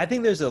 when I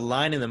think there's a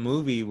line in the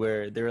movie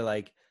where they're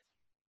like,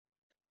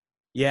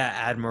 "Yeah,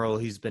 Admiral,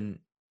 he's been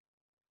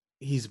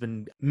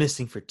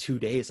missing for 2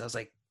 days." I was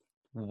like,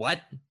 "What?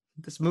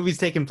 This movie's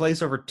taking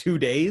place over 2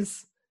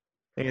 days?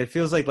 Like, it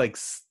feels like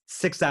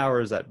 6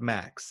 hours at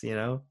max, you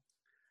know?"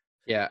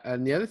 Yeah,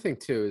 and the other thing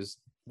too is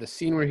the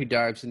scene where he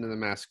dives into the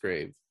mass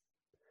grave.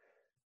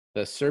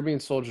 The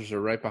Serbian soldiers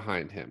are right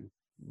behind him,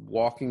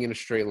 walking in a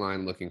straight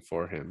line looking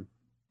for him.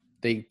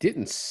 They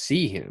didn't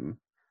see him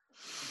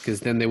because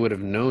then they would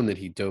have known that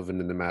he dove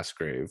into the mass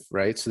grave,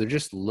 right? So they're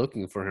just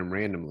looking for him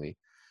randomly.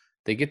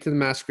 They get to the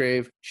mass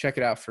grave, check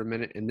it out for a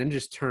minute, and then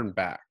just turn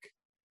back.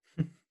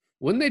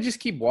 Wouldn't they just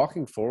keep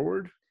walking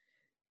forward?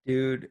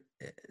 Dude,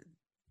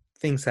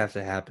 things have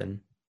to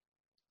happen.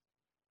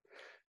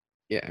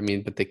 Yeah, I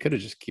mean, but they could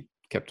have just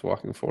kept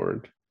walking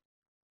forward.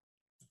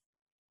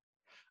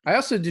 I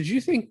also, did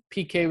you think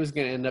PK was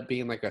going to end up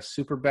being like a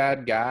super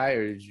bad guy,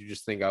 or did you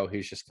just think, oh,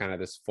 he's just kind of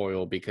this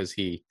foil because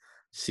he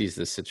sees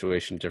the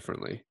situation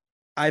differently?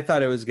 I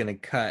thought it was going to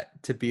cut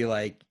to be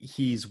like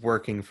he's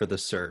working for the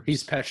He's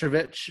Serbs.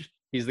 Petrovich.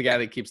 He's the guy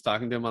that keeps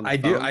talking to him on the I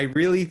do. phone. I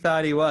really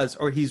thought he was,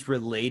 or he's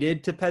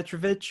related to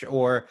Petrovich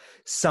or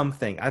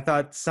something. I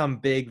thought some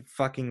big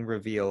fucking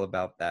reveal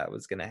about that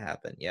was going to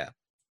happen. Yeah.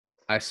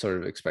 I sort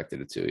of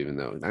expected it to, even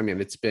though, I mean,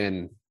 it's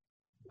been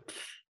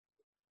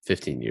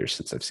 15 years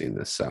since I've seen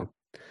this, so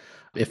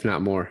if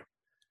not more.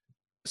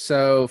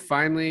 So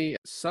finally,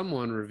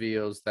 someone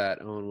reveals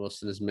that Owen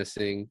Wilson is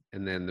missing,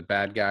 and then the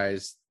bad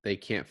guys, they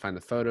can't find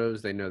the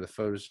photos. They know the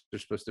photos are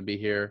supposed to be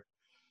here.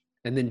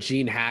 And then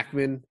Gene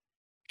Hackman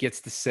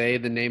gets to say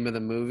the name of the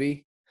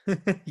movie.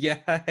 Yeah,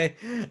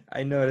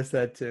 I noticed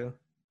that too.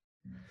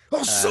 Oh,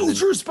 And then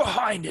soldiers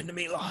behind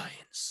enemy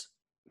lines.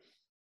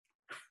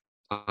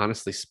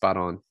 honestly, spot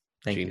on,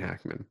 Thank Gene you.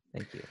 Hackman.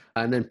 Thank you.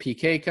 And then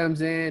PK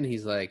comes in.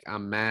 He's like,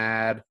 I'm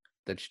mad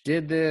that you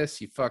did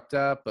this. You fucked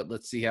up, but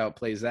let's see how it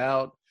plays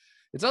out.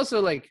 It's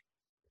also like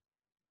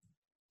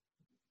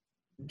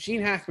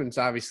Gene Hackman's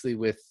obviously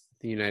with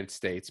the United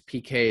States.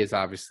 PK is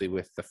obviously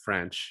with the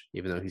French,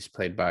 even though he's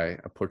played by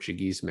a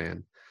Portuguese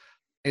man.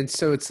 And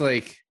so it's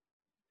like,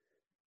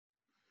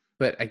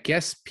 but I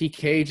guess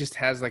PK just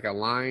has like a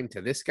line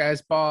to this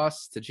guy's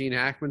boss, to Gene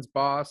Hackman's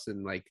boss,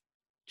 and like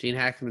Gene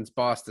Hackman's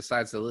boss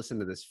decides to listen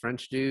to this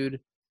French dude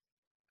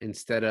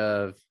instead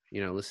of,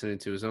 you know, listening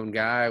to his own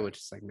guy, which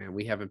is like, man,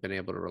 we haven't been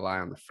able to rely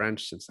on the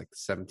French since like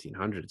the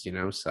 1700s, you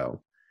know,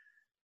 so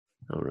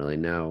I don't really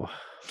know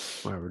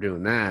why we're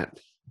doing that.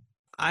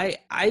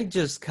 I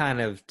just kind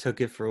of took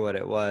it for what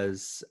it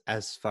was,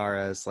 as far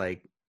as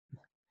like,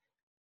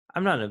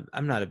 I'm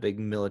not a big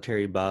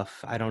military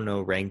buff. I don't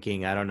know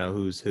ranking. I don't know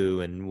who's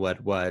who and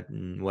what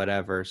and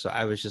whatever. So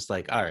I was just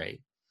like, all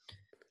right,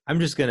 I'm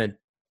just gonna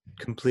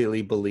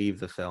completely believe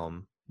the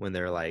film when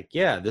they're like,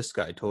 yeah, this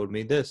guy told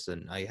me this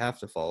and I have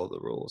to follow the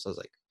rules. I was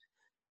like,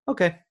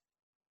 okay,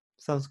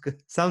 sounds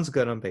good. Sounds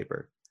good on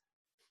paper.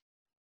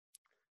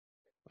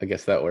 I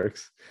guess that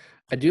works.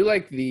 I do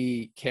like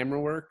the camera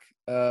work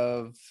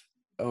of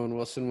Owen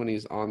Wilson when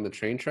he's on the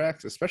train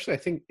tracks, especially I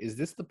think, is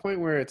this the point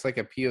where it's like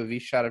a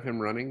POV shot of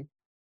him running?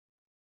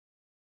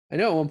 I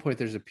know at one point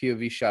there's a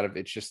POV shot of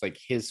it's just like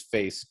his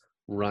face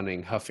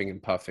running, huffing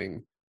and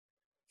puffing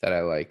that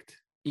I liked.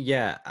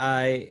 Yeah,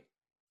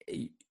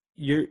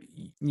 you're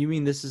you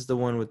mean this is the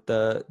one with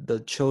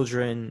the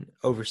children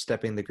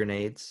overstepping the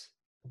grenades?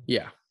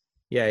 Yeah.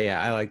 Yeah,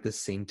 yeah, I like this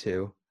scene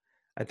too.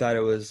 I thought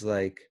it was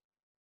like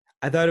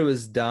I thought it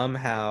was dumb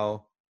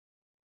how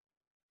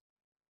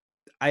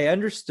I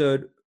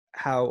understood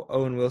how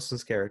Owen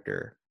Wilson's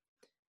character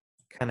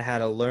kind of had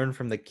to learn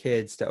from the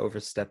kids to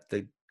overstep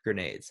the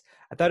grenades.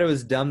 I thought it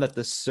was dumb that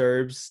the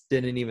Serbs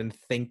didn't even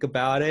think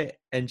about it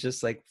and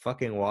just like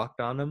fucking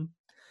walked on them.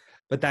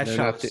 But that They're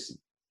shot not the, was,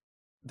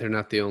 they're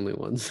not the only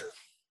ones.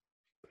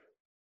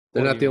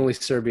 They're what do not you the mean? only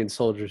Serbian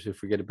soldiers who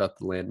forget about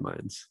the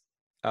landmines.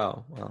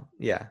 Oh, well,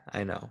 yeah,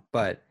 I know.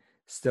 But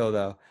still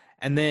though.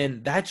 And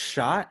then that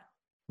shot,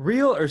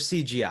 real or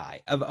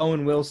CGI, of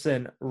Owen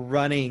Wilson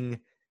running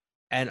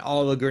and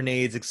all the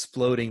grenades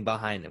exploding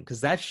behind him,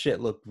 because that shit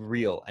looked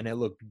real and it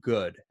looked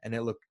good and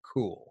it looked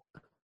cool.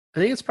 I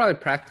think it's probably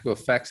practical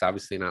effects,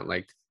 obviously not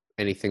like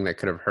anything that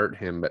could have hurt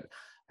him, but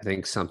I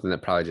think something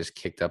that probably just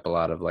kicked up a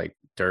lot of like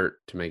dirt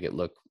to make it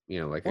look, you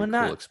know, like a Well, cool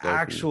not explosion.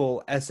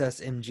 actual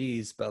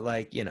SSMGs, but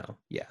like, yeah.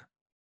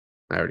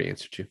 I already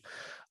answered you.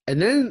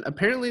 And then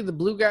apparently the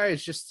blue guy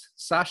is just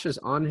Sasha's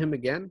on him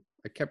again.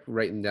 I kept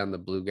writing down the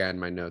blue guy in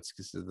my notes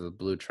because of the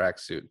blue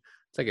tracksuit.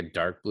 It's like a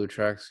dark blue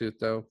tracksuit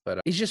though,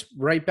 but he's just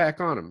right back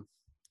on him,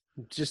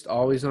 just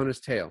always on his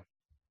tail.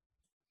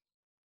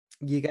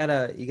 You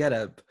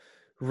gotta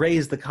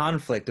raise the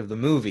conflict of the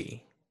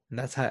movie. And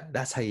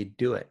that's how you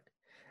do it.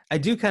 I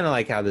do kind of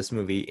like how this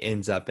movie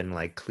ends up in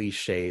like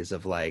cliches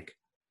of like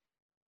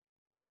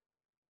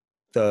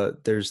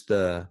there's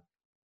the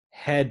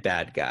head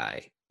bad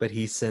guy, but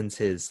he sends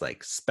his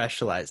like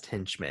specialized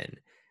henchmen,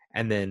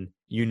 and then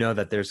you know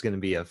that there's going to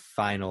be a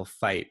final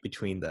fight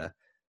between the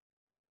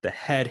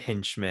head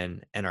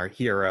henchman and our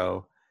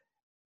hero.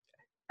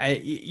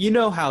 You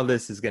know how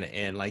this is going to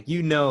end. Like,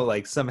 you know,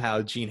 like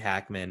somehow Gene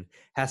Hackman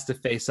has to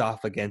face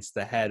off against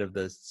the head of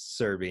the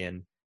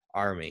Serbian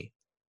army.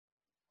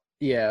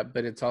 Yeah,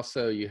 but it's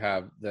also you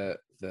have the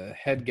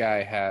head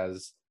guy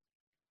has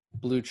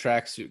blue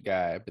tracksuit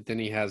guy, but then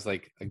he has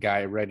like a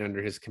guy right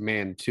under his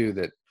command too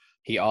that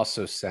he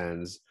also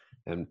sends.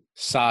 And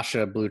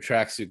Sasha, blue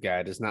tracksuit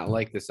guy, does not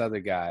like this other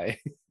guy.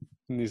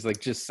 And he's like,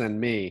 just send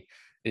me.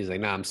 He's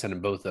like, nah, I'm sending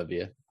both of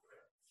you.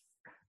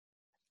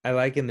 I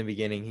like in the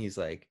beginning, he's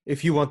like,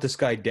 if you want this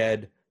guy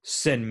dead,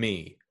 send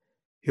me.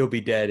 He'll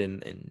be dead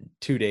in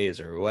 2 days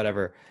or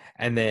whatever.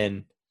 And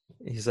then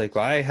he's like,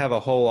 well, I have a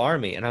whole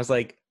army. And I was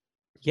like,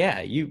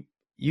 yeah, you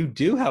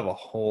do have a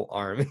whole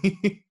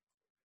army.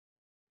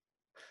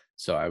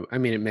 So I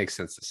mean, it makes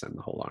sense to send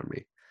the whole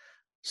army.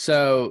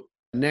 So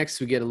next,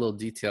 we get a little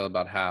detail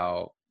about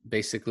how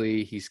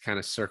basically he's kind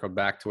of circled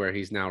back to where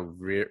he's now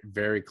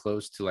very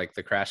close to like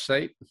the crash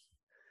site,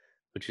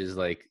 which is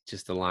like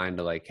just a line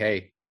to like,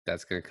 hey,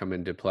 that's going to come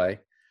into play.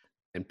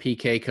 And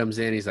PK comes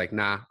in. He's like,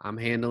 nah, I'm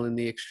handling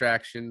the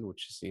extraction,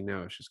 which is, you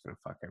know, it's just going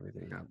to fuck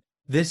everything up.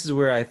 This is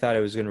where I thought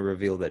it was going to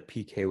reveal that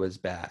PK was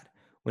bad.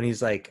 When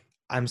he's like,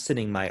 I'm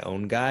sending my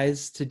own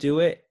guys to do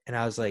it. And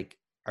I was like,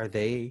 are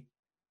they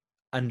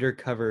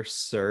undercover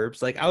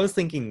Serbs? Like, I was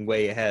thinking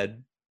way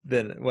ahead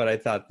than what I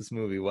thought this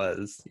movie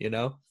was, you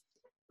know?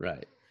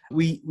 Right.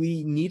 We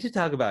need to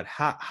talk about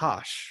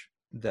Hosh,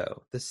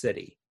 though, the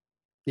city.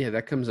 Yeah,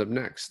 that comes up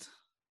next.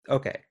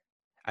 Okay.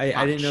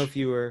 I didn't know Hotch. if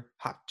you were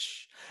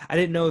Hotch. I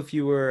didn't know if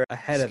you were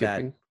ahead of that.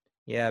 Skipping.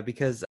 Yeah,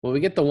 because Well, we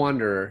get the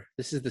Wanderer.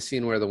 This is the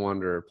scene where the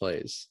Wanderer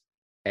plays.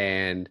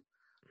 And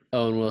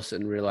Owen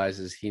Wilson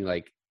realizes he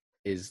like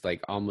is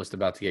like almost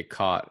about to get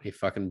caught. He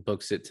fucking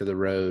books it to the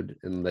road,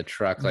 and the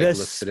truck like The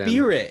looks at him.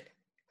 spirit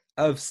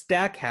of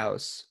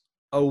Stackhouse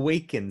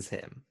awakens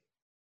him.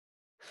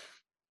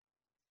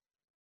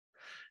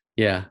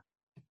 Yeah.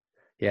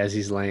 Yeah, as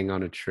he's laying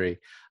on a tree.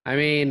 I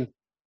mean,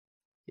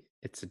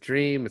 it's a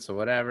dream, it's a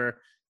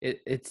whatever.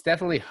 It's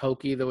definitely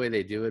hokey the way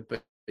they do it,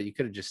 but you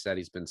could have just said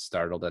he's been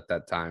startled at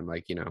that time,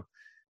 like, you know.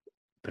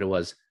 But it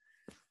was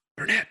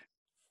Burnett,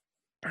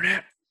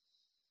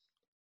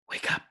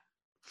 wake up.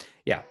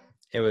 Yeah,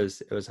 it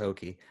was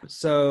hokey.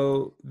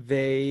 So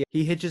he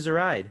hitches a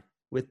ride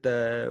with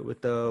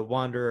the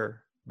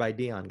Wanderer by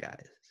Dion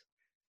guys.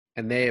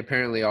 And they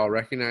apparently all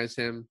recognize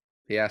him.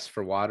 He asks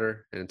for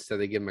water, and instead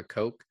they give him a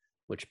Coke,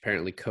 which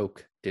apparently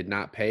Coke did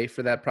not pay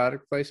for that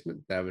product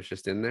placement. That was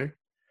just in there.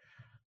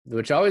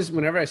 Which always,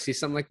 whenever I see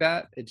something like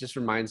that, it just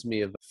reminds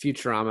me of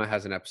Futurama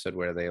has an episode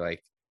where they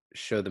like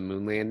show the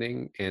moon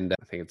landing, and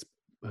I think it's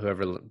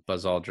whoever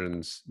Buzz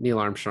Aldrin's, Neil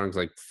Armstrong's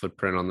like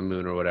footprint on the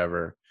moon or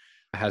whatever,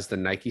 has the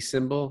Nike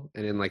symbol.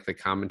 And in like the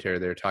commentary,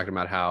 they were talking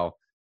about how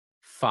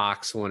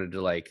Fox wanted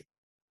to like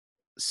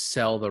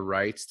sell the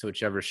rights to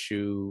whichever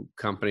shoe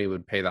company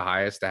would pay the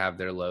highest to have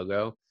their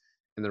logo.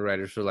 And the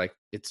writers were like,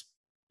 it's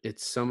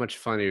so much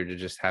funnier to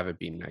just have it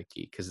be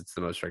Nike because it's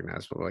the most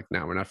recognizable. We're like,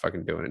 no, we're not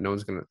fucking doing it. We're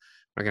not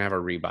gonna have a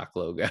Reebok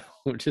logo.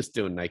 We're just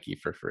doing Nike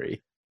for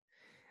free.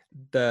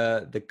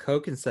 The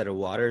Coke instead of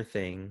water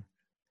thing,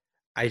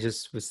 I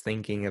just was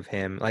thinking of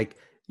him like,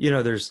 you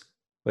know, there's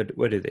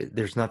what is it?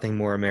 There's nothing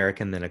more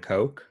American than a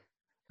Coke,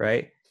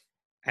 right?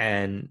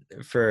 And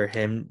for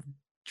him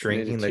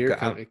drinking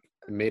it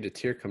made a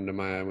tear come to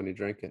my eye when he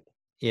drank it.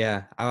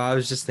 Yeah, I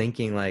was just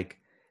thinking like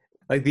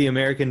the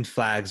American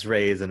flag's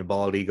raised and a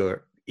bald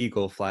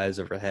eagle flies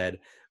overhead.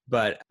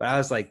 But I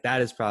was like,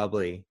 that is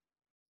probably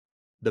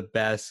the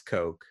best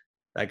Coke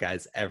that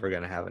guy's ever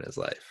gonna have in his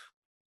life.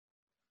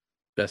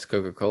 Best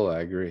Coca-Cola, I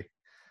agree.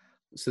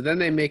 So then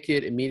they make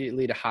it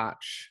immediately to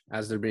Hotch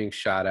as they're being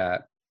shot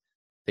at.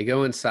 They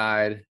go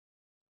inside.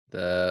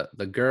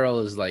 The girl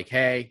is like,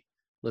 hey,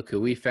 look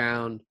who we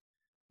found.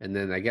 And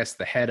then I guess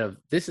the head of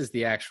this is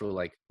the actual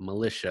like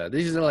militia.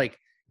 These are like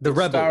the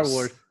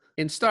rebels.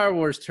 In Star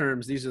Wars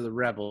terms, these are the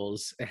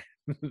rebels.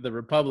 The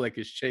Republic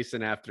is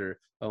chasing after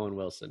Owen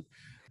Wilson.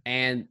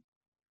 And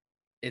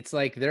it's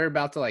like they're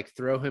about to like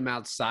throw him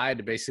outside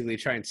to basically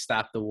try and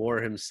stop the war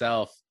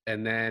himself.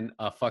 And then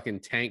a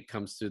fucking tank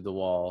comes through the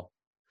wall.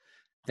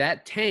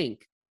 That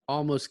tank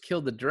almost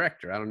killed the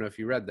director. I don't know if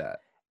you read that.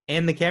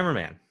 And the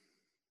cameraman.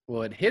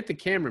 Well, it hit the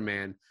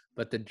cameraman,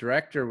 but the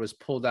director was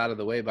pulled out of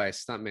the way by a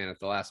stuntman at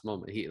the last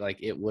moment.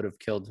 It would have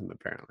killed him,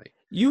 apparently.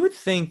 You would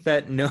think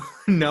that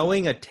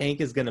knowing a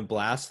tank is going to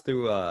blast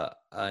through a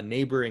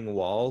neighboring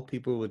wall,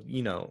 people would,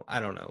 you know, I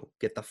don't know,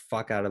 get the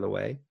fuck out of the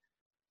way.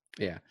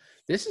 Yeah.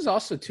 This is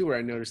also, too, where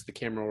I noticed the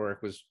camera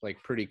work was,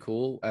 like, pretty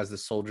cool as the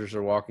soldiers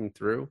are walking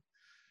through.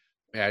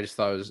 Yeah, I just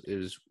thought it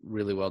was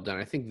really well done.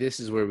 I think this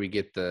is where we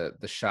get the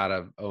shot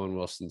of Owen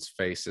Wilson's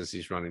face as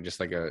he's running,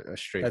 just like a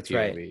straight That's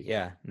POV. right.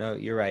 Yeah, no,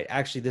 you're right.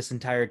 Actually, this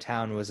entire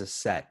town was a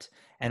set.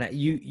 And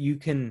you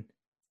can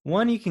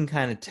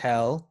kind of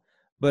tell,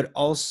 but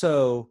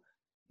also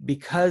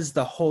because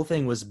the whole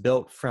thing was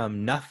built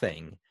from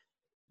nothing,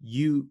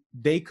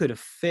 they could have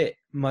fit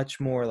much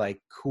more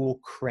like cool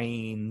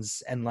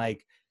cranes and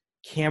like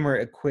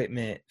camera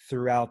equipment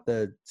throughout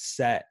the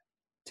set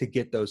to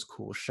get those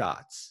cool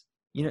shots.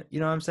 You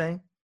know what I'm saying?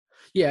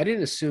 Yeah, I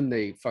didn't assume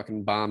they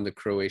fucking bombed the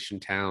Croatian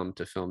town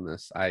to film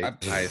this. I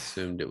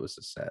assumed it was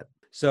a set.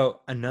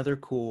 So another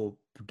cool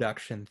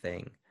production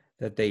thing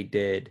that they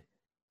did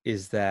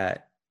is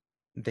that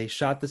they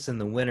shot this in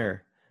the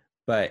winter,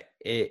 but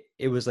it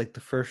was like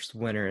the first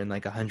winter in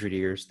like 100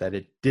 years that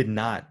it did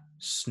not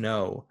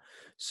snow.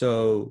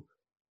 So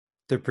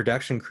the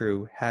production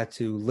crew had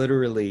to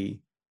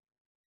literally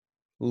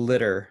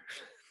litter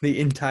the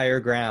entire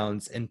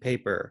grounds in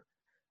paper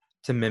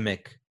to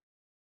mimic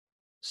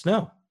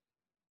snow.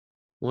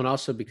 Well, and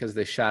also because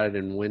they shot it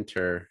in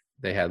winter,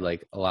 they had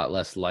like a lot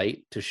less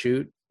light to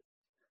shoot.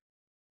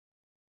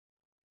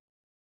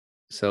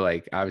 So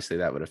like obviously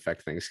that would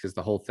affect things because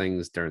the whole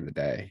thing's during the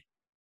day.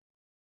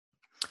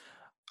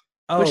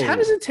 Oh. Which how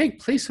does it take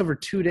place over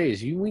 2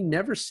 days? We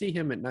never see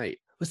him at night.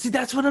 Well, see,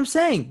 that's what I'm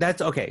saying.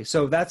 That's okay.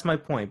 So that's my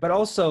point. But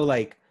also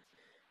like,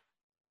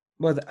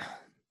 well,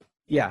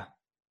 yeah.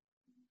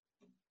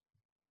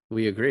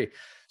 We agree.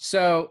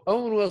 So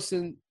Owen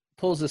Wilson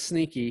pulls a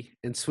sneaky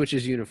and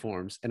switches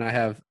uniforms, and I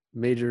have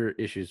major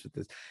issues with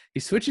this. He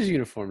switches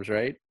uniforms,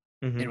 right?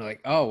 Mm-hmm. And we're like,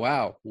 oh,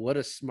 wow, what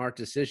a smart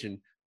decision.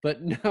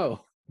 But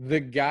no, the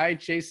guy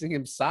chasing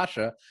him,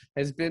 Sasha,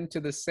 has been to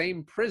the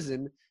same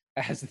prison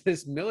as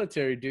this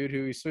military dude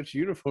who he switched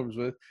uniforms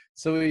with.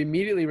 So he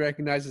immediately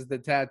recognizes the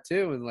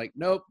tattoo and like,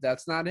 nope,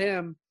 that's not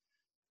him.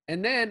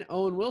 And then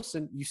Owen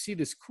Wilson, you see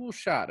this cool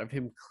shot of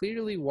him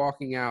clearly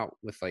walking out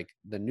with like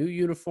the new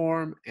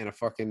uniform and a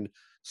fucking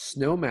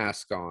snow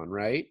mask on,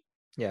 right?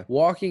 Yeah.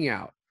 Walking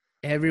out.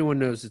 Everyone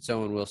knows it's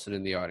Owen Wilson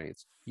in the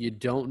audience. You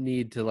don't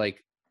need to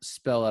like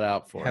spell it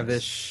out for us. Have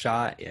this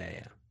shot.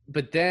 Yeah.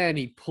 But then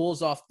he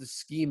pulls off the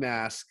ski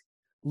mask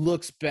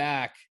looks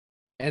back,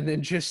 and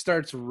then just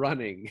starts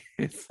running.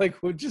 It's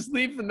like, well, just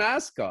leave the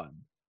mask on.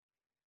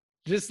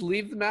 Just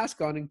leave the mask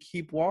on and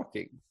keep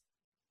walking.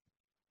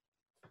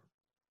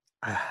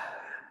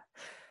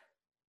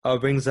 Oh,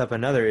 it brings up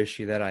another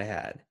issue that I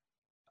had,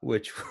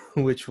 which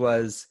which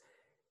was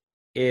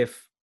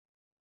if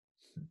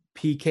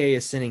PK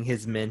is sending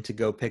his men to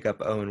go pick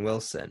up Owen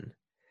Wilson,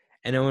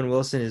 and Owen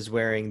Wilson is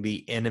wearing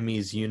the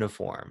enemy's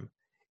uniform,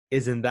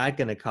 isn't that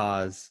going to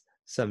cause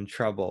some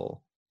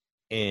trouble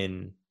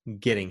in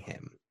getting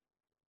him?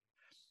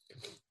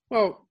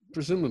 Well,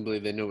 presumably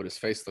they know what his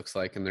face looks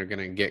like, and they're going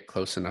to get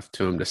close enough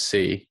to him to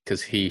see,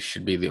 because he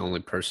should be the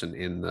only person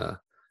in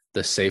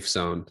the safe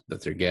zone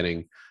that they're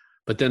getting.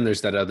 But then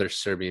there's that other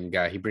Serbian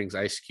guy. He brings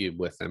Ice Cube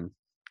with him,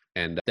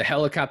 and the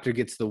helicopter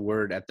gets the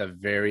word at the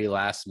very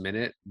last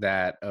minute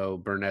that, oh,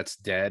 Burnett's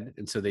dead,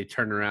 and so they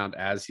turn around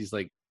as he's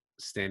like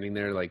standing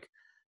there, like,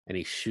 and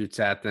he shoots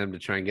at them to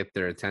try and get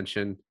their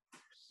attention.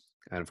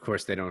 And of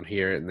course they don't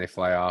hear it, and they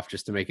fly off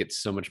just to make it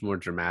so much more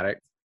dramatic.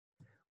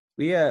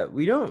 We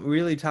don't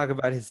really talk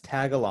about his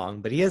tag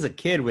along, but he has a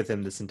kid with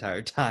him this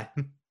entire time.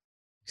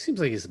 He seems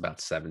like he's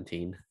about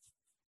 17.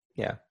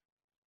 Yeah.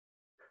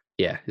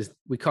 Yeah,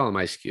 we call him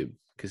Ice Cube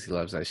because he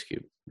loves Ice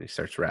Cube. And he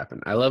starts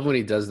rapping. I love when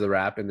he does the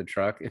rap in the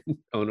truck, and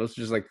Ono's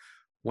just like,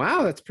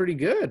 wow, that's pretty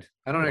good.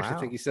 I don't actually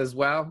think he says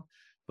wow,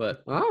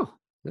 but oh,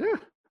 yeah,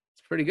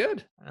 it's pretty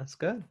good. That's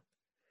good.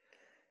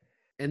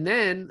 And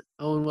then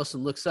Owen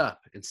Wilson looks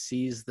up and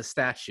sees the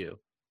statue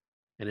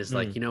and is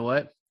like, you know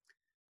what?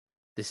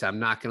 I'm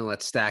not going to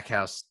let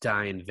Stackhouse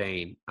die in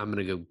vain. I'm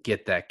going to go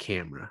get that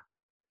camera.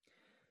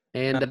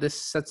 And this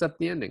sets up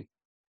the ending.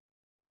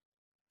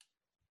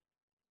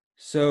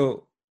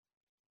 So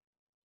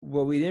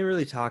what we didn't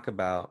really talk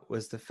about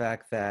was the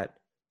fact that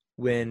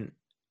when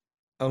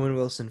Owen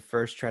Wilson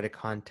first tried to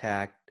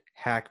contact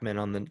Hackman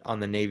on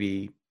the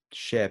Navy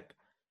ship,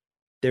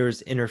 there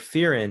was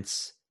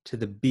interference to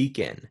the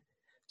beacon.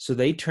 So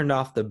they turned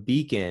off the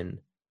beacon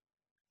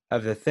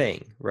of the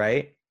thing,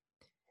 right?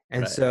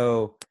 And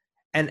so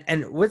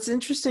and what's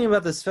interesting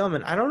about this film,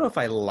 and I don't know if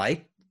I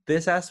like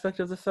this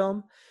aspect of the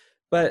film,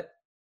 but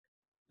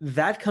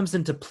that comes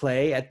into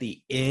play at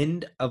the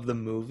end of the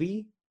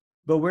movie,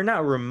 but we're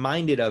not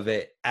reminded of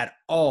it at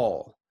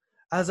all.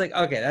 I was like,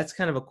 okay, that's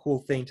kind of a cool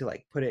thing to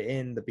like put it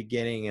in the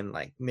beginning and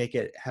like make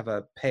it have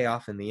a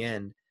payoff in the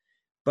end.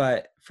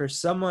 But for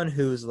someone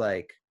who's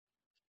like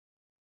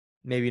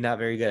maybe not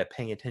very good at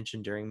paying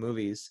attention during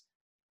movies,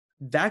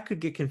 that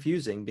could get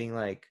confusing, being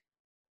like,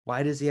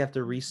 why does he have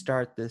to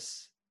restart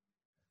this?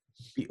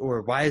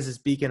 Or why is this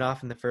beacon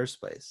off in the first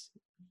place?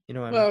 You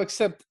know what I mean? Well,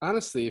 except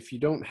honestly, if you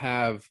don't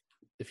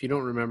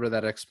remember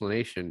that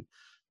explanation,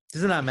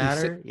 does it not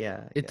matter?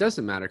 It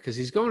doesn't matter, because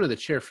he's going to the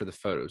chair for the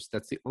photos.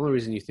 That's the only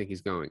reason you think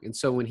he's going. And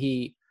so when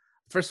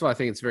first of all, I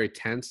think it's very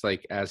tense,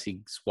 like as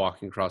he's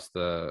walking across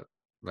the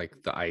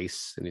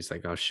ice, and he's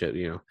like, oh shit,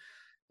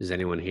 is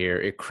anyone here?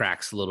 It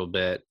cracks a little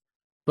bit,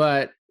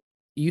 but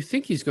you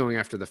think he's going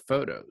after the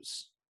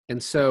photos.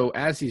 And so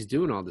as he's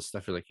doing all this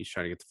stuff, you're like, he's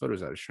trying to get the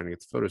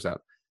photos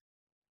out.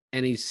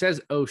 And he says,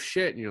 oh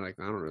shit. And you're like,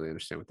 I don't really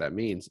understand what that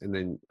means. And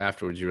then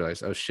afterwards you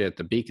realize, oh shit,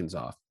 the beacon's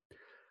off.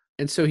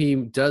 And so he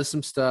does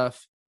some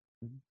stuff,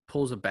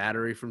 pulls a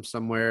battery from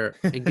somewhere,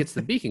 and gets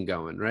the beacon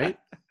going, right?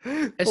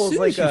 Pulls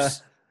like a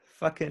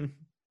fucking...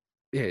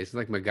 Yeah, it's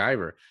like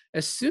MacGyver.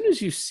 As soon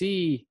as you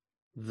see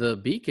the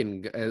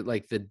beacon,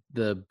 like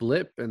the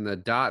blip and the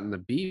dot and the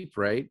beep,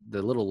 right?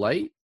 The little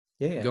light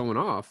going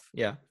off.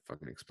 Yeah.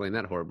 Fucking explain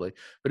that horribly.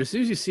 But as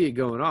soon as you see it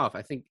going off,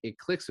 I think it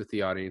clicks with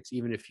the audience,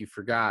 even if you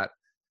forgot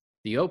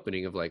the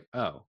opening of like,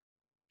 oh,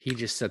 he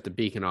just set the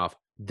beacon off.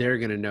 They're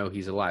going to know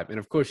he's alive. And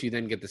of course, you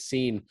then get the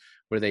scene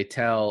where they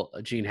tell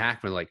Gene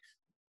Hackman, like,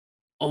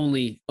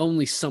 only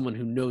someone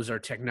who knows our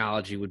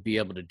technology would be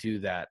able to do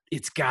that.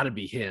 It's got to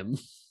be him.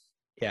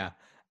 Yeah.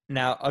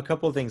 Now, a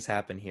couple of things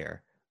happen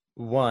here.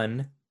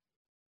 One,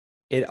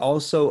 it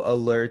also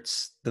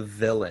alerts the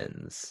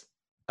villains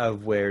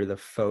of where the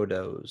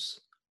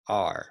photos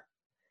are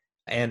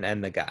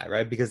and the guy,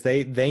 right? Because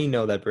they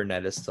know that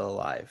Burnett is still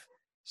alive.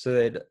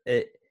 So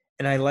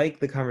and I like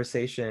the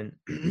conversation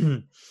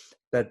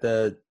that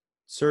the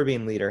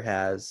Serbian leader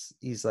has.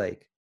 He's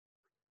like,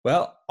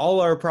 well,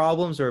 all our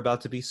problems are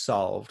about to be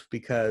solved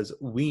because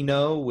we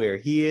know where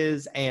he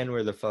is and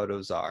where the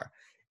photos are.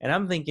 And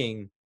I'm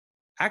thinking,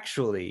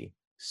 actually,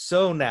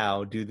 so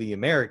now do the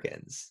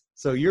Americans.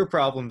 So your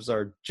problems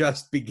are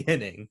just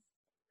beginning.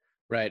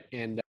 Right.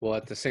 And well,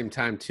 at the same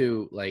time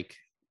too, like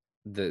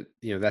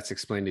that's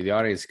explained to the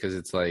audience, because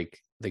it's like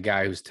the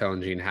guy who's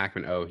telling Gene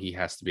Hackman, oh, he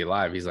has to be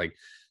alive. He's like,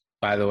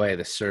 by the way,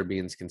 the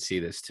Serbians can see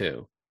this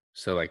too.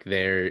 So like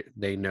they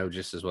know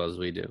just as well as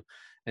we do.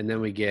 And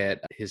then we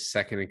get his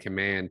second in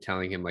command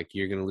telling him, like,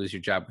 you're going to lose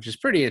your job, which is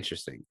pretty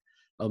interesting.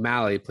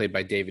 O'Malley, played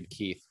by David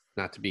Keith,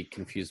 not to be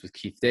confused with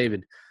Keith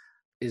David,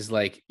 is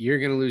like, you're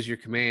going to lose your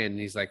command. And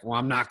he's like, well,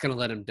 I'm not going to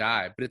let him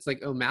die. But it's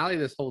like O'Malley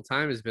this whole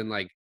time has been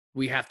like,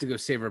 we have to go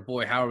save our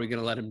boy. How are we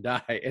going to let him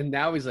die? And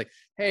now he's like,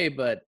 hey,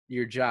 but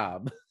your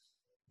job.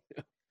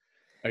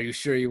 Are you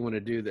sure you want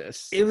to do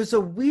this? It was a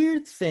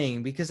weird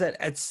thing because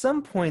at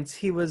some points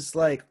he was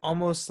like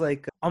almost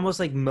like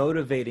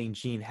motivating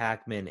Gene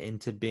Hackman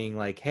into being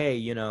like, hey,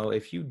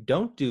 if you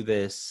don't do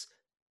this,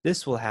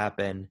 this will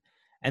happen.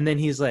 And then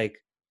he's like,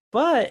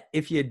 but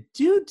if you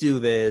do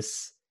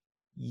this,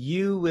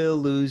 you will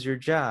lose your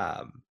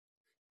job.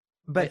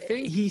 But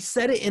he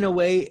said it in a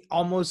way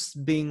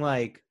almost being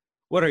like,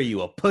 what are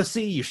you, a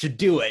pussy? You should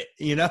do it,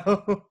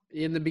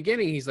 In the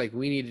beginning, he's like,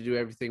 we need to do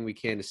everything we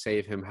can to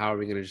save him. How are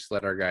we going to just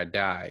let our guy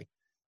die?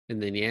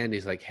 And then in the end,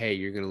 he's like, hey,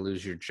 you're going to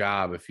lose your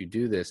job if you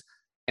do this.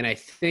 And I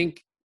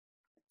think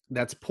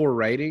that's poor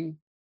writing.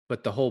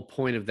 But the whole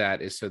point of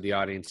that is so the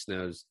audience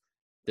knows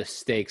the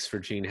stakes for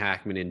Gene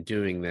Hackman in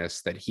doing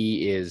this, that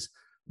he is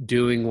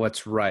doing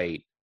what's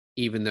right,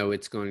 even though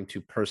it's going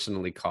to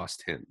personally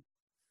cost him.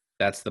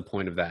 That's the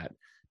point of that.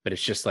 But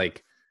it's just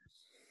like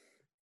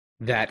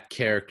that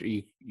character,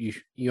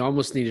 you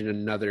almost needed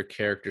another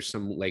character,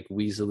 some like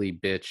weaselly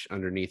bitch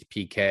underneath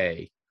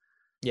PK,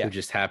 who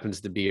just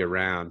happens to be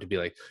around to be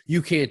like,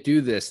 you can't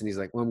do this. And he's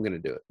like, well, I'm going to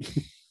do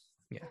it.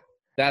 Yeah.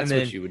 That's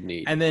what you would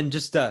need. And then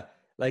just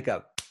like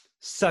a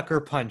sucker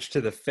punch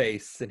to the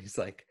face. And he's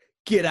like,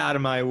 get out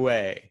of my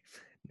way.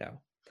 No,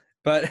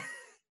 but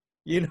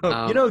you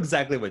know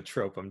exactly what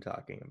trope I'm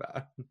talking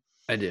about.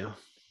 I do.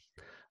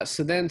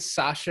 So then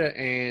Sasha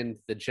and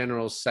the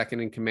general's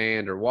second in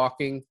command are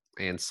walking,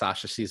 and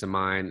Sasha sees a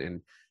mine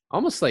and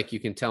almost like you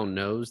can tell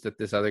knows that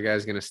this other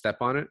guy's going to step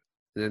on it.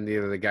 And then the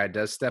other guy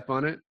does step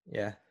on it.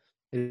 Yeah.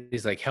 And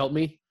he's like, help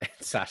me. And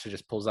Sasha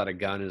just pulls out a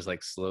gun and is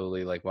like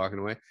slowly like walking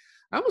away.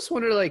 I almost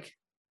wonder, like,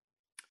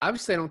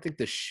 obviously I don't think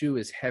the shoe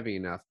is heavy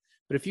enough,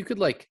 but if you could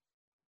like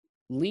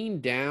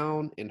lean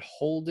down and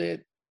hold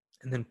it.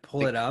 And then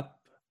pull it up.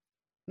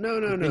 No.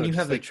 Then you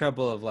have the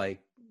trouble of like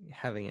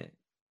having it.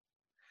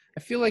 I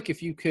feel like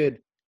if you could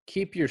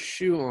keep your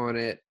shoe on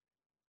it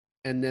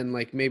and then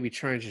like maybe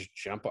try and just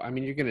jump. I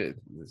mean,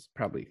 it's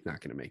probably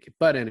not going to make it.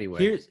 But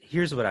anyway.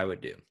 Here's what I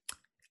would do.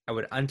 I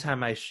would untie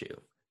my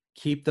shoe,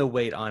 keep the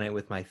weight on it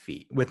with my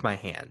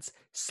hands,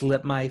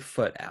 slip my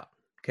foot out.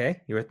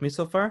 Okay? You with me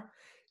so far?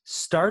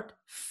 Start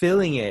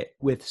filling it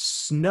with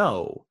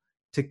snow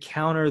to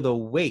counter the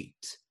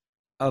weight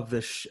of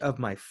of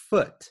my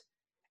foot.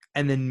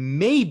 And then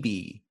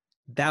maybe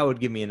that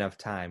would give me enough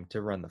time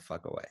to run the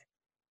fuck away.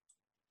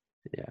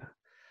 Yeah.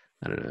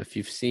 I don't know. If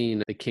you've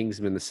seen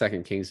the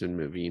second Kingsman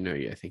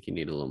movie, I think you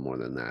need a little more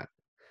than that.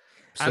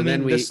 So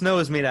the snow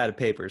is made out of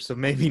paper, so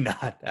maybe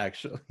not,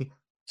 actually.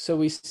 So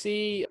we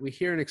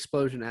hear an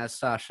explosion as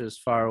Sasha's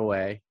far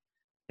away,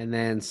 and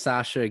then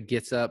Sasha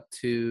gets up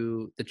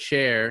to the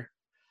chair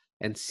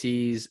and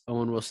sees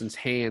Owen Wilson's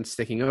hand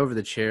sticking over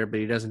the chair, but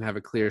he doesn't have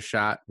a clear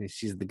shot. And he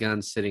sees the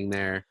gun sitting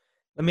there.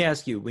 Let me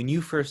ask you, when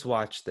you first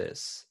watched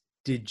this,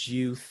 did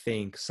you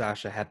think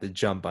Sasha had the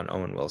jump on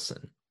Owen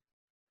Wilson?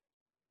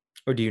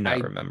 Or do you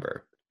not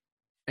remember?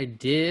 I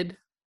did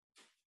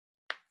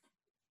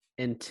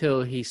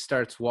until he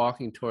starts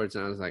walking towards it.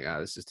 And I was like,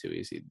 this is too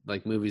easy.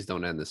 Like, movies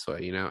don't end this way,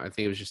 I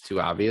think it was just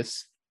too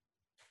obvious.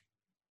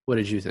 What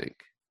did you think?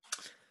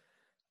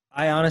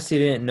 I honestly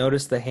didn't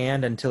notice the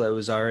hand until it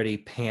was already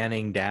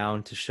panning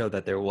down to show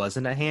that there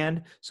wasn't a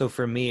hand. So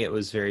for me, it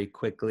was very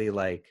quickly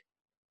like,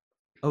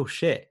 oh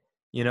shit,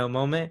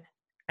 moment.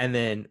 And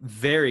then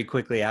very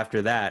quickly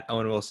after that,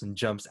 Owen Wilson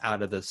jumps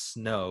out of the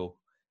snow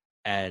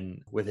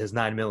and with his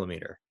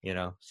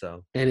 9mm,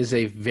 so. And is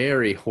a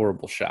very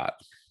horrible shot.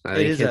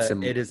 It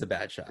is a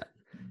bad shot.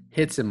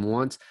 Hits him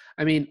once.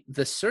 I mean,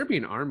 the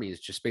Serbian army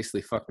is just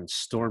basically fucking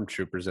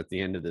stormtroopers at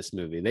the end of this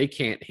movie. They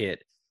can't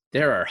hit.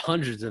 There are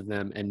hundreds of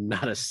them, and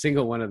not a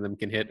single one of them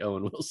can hit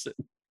Owen Wilson.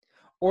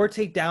 Or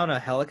take down a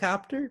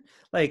helicopter.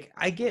 Like,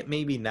 I get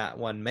maybe not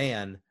one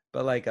man,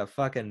 but like a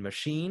fucking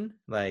machine.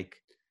 Like,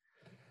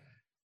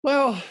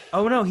 well,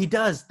 oh no, he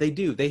does. They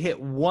do. They hit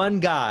one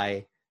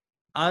guy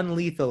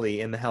unlethally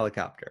in the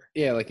helicopter.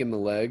 Yeah, like in the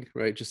leg,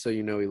 right? Just so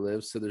he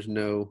lives. So there's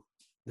no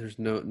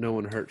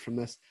one hurt from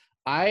this.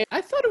 I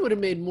thought it would have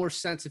made more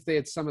sense if they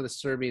had some of the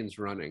Serbians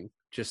running,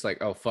 just like,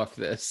 oh, fuck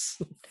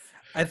this.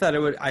 I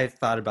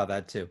thought about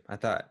that too.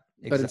 But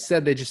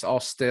instead they just all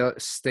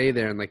stay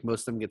there, and like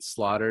most of them get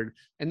slaughtered.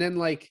 And then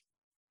like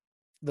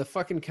the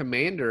fucking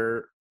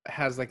commander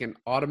has like an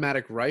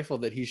automatic rifle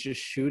that he's just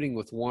shooting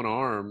with one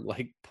arm,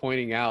 like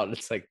pointing out.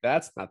 It's like,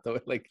 that's not the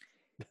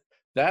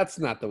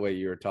way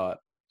you were taught.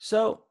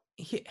 So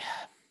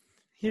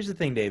here's the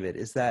thing, David,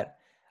 is that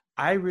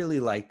I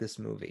really like this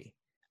movie.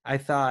 I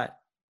thought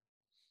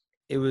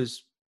it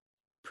was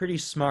pretty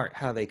smart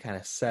how they kind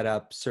of set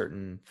up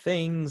certain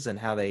things and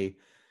how they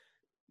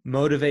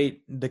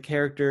motivate the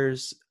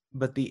characters,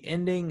 but the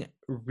ending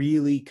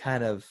really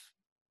kind of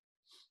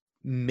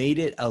made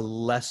it a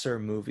lesser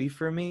movie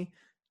for me,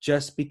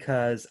 just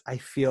because I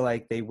feel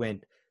like they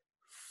went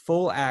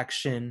full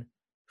action,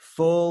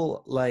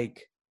 full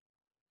like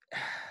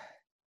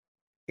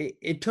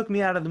it took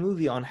me out of the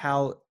movie on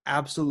how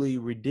absolutely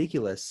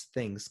ridiculous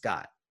things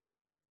got.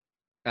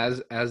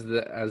 As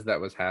that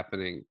was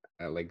happening,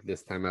 like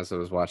this time as I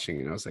was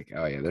watching it, I was like,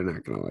 oh yeah, they're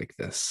not gonna like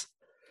this.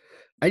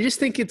 I just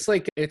think it's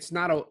like it's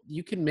not a.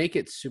 You can make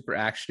it super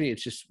actiony. It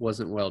just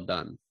wasn't well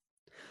done.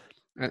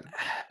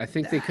 I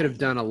think they could have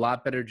done a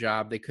lot better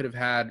job. They could have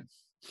had.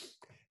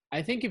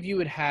 I think if you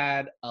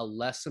had a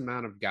less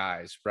amount of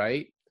guys,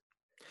 right?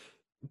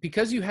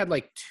 Because you had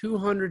like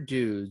 200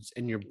 dudes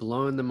and you're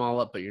blowing them all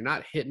up, but you're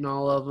not hitting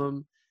all of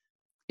them.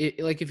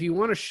 Like if you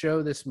want to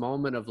show this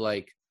moment of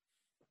like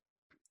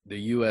the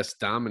U.S.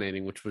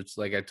 dominating, which was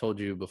like I told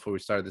you before we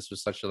started, this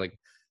was such a like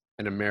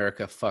an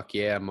America fuck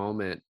yeah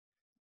moment.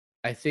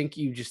 I think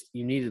you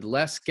needed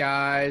less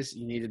guys.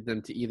 You needed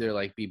them to either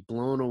like be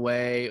blown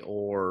away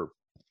or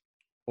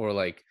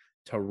like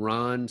to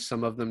run,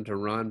 some of them to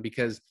run,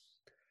 because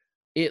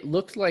it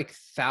looked like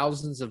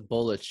thousands of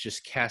bullets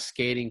just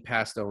cascading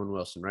past Owen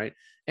Wilson, right?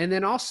 And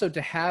then also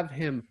to have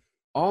him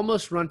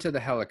almost run to the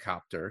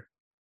helicopter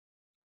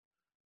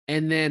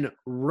and then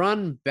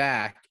run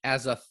back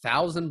as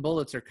 1,000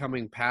 bullets are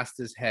coming past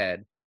his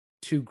head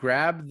to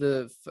grab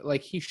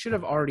like he should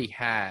have already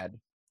had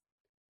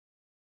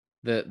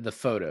the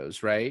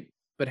photos, right?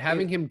 But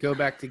having him go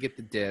back to get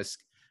the disc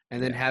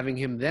and then having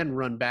him then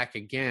run back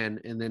again,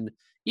 and then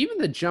even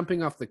the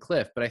jumping off the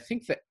cliff. But I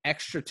think the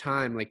extra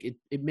time, like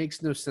it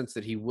makes no sense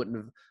that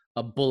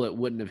a bullet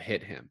wouldn't have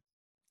hit him.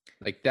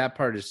 Like that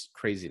part is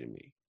crazy to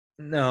me.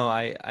 No,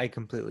 I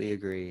completely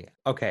agree.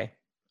 Okay.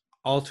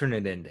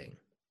 Alternate ending.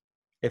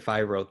 If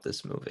I wrote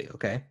this movie,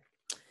 okay?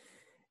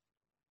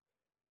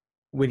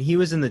 When he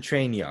was in the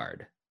train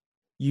yard,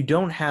 you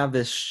don't have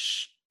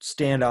this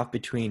standoff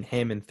between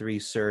him and 3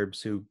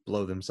 Serbs who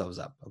blow themselves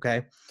up,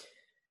 okay?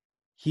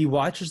 He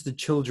watches the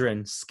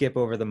children skip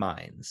over the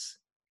mines.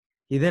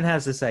 He then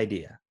has this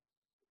idea,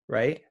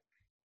 right?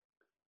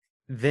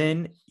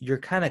 Then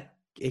it kind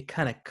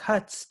of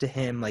cuts to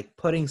him like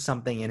putting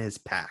something in his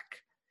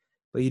pack,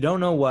 but you don't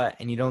know what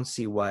and you don't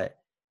see what,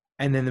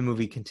 and then the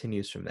movie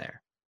continues from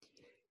there.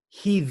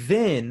 He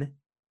then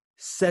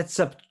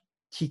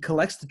he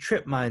collects the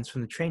trip mines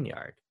from the train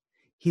yard.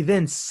 He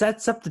then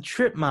sets up the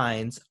trip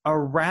mines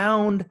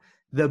around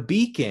the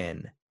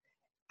beacon.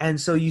 And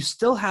so you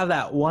still have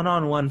that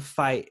one-on-one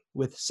fight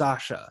with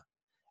Sasha,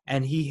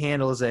 and he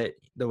handles it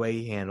the way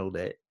he handled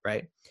it,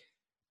 right?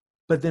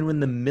 But then when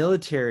the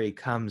military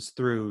comes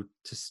through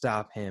to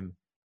stop him,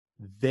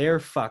 they're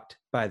fucked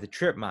by the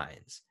trip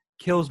mines,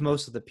 kills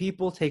most of the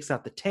people, takes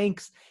out the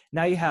tanks.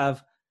 Now you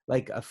have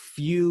like a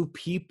few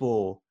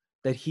people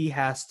that he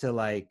has to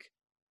like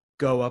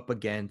go up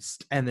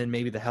against, and then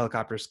maybe the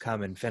helicopters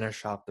come and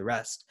finish off the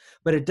rest.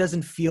 But it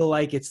doesn't feel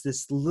like it's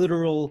this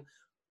literal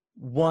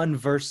 1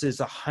 versus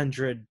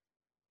 100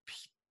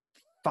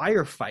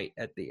 firefight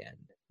at the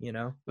end, you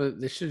know? But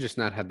they should have just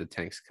not had the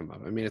tanks come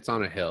up. I mean, it's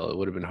on a hill. It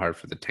would have been hard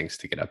for the tanks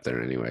to get up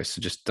there anyway, so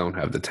just don't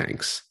have the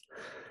tanks.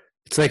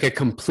 It's like a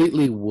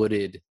completely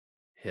wooded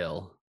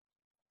hill.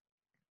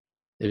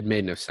 It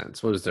made no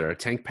sense. What is there, a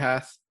tank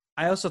path?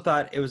 I also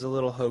thought it was a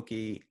little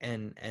hokey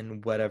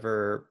and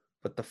whatever.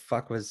 What the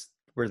fuck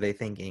were they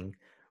thinking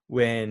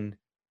when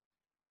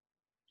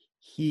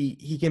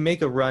he can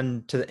make a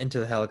run into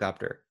the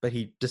helicopter, but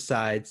he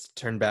decides to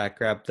turn back,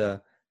 grab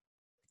the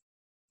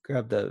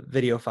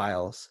video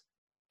files,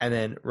 and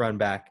then run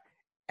back.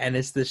 And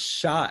it's this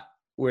shot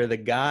where the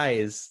guy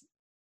is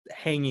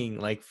hanging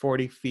like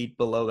 40 feet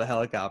below the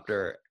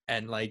helicopter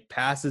and like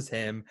passes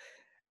him,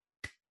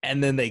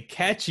 and then they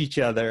catch each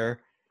other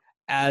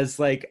as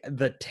like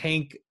the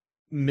tank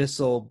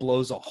missile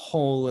blows a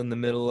hole in the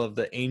middle of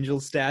the angel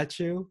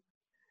statue.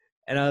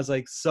 And I was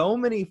like, so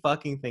many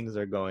fucking things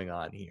are going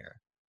on here,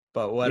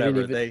 but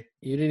whatever.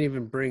 You didn't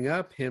even bring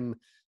up him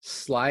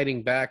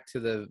sliding back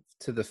to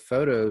the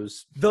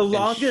photos, the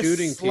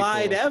longest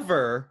slide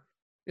ever.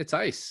 It's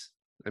ice.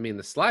 I mean,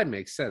 the slide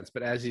makes sense,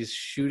 but as he's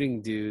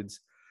shooting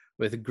dudes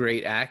with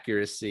great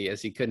accuracy,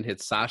 as he couldn't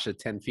hit Sasha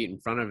 10 feet in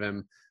front of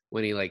him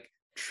when he like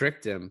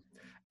tricked him.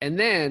 And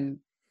then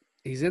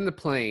he's in the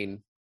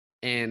plane,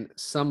 and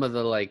some of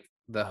the like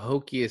the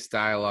hokiest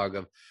dialogue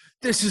of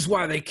 "This is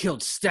why they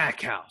killed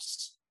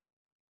Stackhouse,"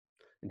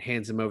 and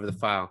hands him over the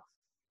file.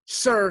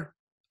 "Sir,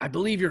 I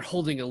believe you're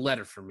holding a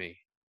letter for me.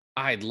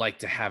 I'd like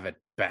to have it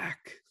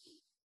back."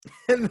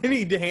 And then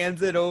he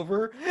hands it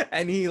over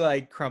and he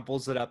like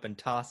crumples it up and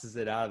tosses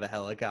it out of the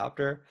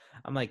helicopter.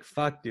 I'm like,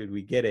 fuck, dude,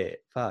 we get it.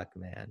 Fuck,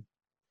 man.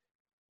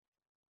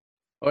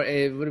 Or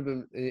it would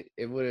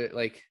have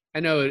like, I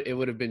know it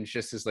would have been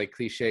just as like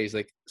cliche. He's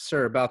like,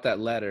 "Sir, about that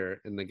letter,"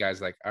 and the guy's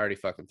like, "I already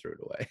fucking threw it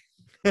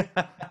away."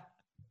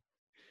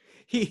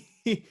 he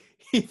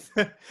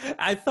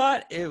I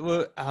thought it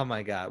would. Oh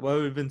my god, what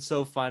would have been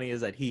so funny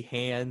is that he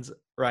hands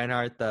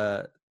Reinhardt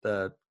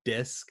the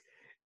disc,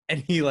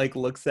 and he like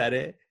looks at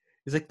it.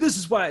 He's like, this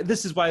is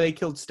why they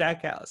killed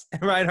Stackhouse,"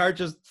 and Reinhardt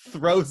just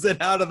throws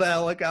it out of the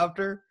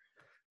helicopter.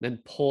 Then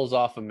pulls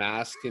off a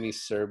mask, and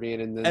he's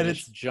Serbian, and then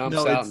just jumps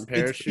out in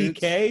parachutes.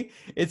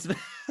 It's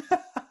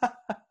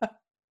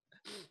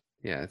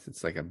yeah,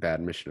 it's like a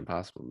bad Mission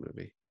Impossible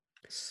movie.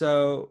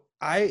 So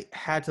I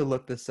had to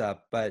look this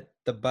up, but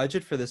the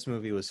budget for this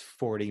movie was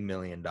 $40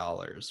 million,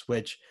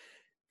 which,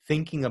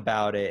 thinking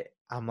about it,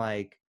 I'm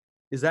like,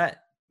 is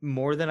that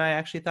more than I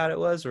actually thought it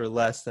was, or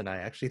less than I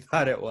actually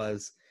thought it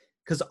was.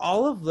 Because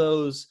all of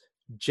those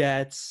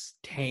jets,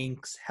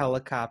 tanks,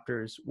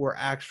 helicopters were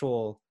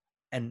actual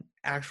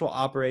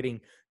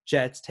operating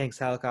jets, tanks,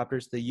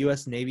 helicopters. The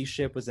U.S. Navy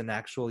ship was an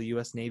actual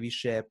U.S. Navy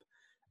ship.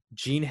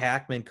 Gene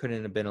Hackman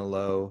couldn't have been a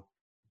low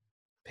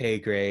pay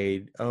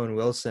grade. Owen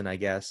Wilson, I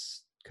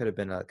guess, could have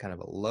been a kind of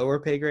a lower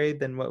pay grade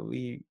than what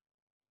we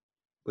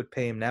would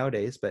pay him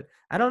nowadays. But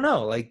I don't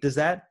know. Like, does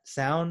that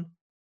sound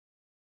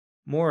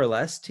more or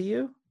less to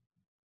you?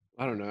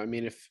 I don't know. I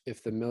mean,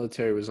 if the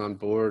military was on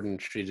board and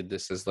treated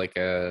this as like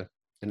an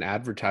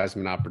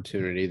advertisement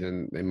opportunity,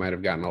 then they might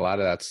have gotten a lot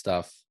of that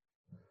stuff.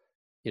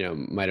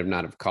 Might have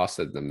not have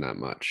costed them that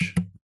much.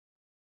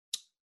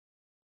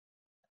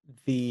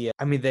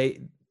 I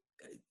mean,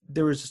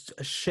 there was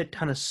a shit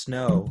ton of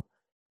snow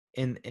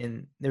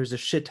there was a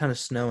shit ton of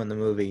snow in the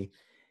movie,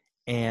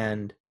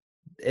 and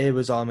it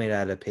was all made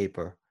out of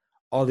paper.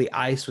 All the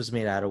ice was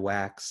made out of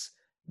wax.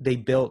 They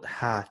built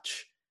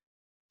Hatch.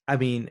 I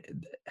mean,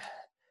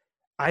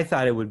 I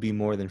thought it would be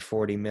more than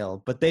 40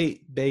 mil, but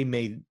they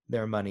made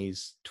their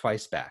monies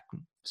twice back,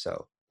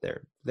 so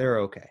they're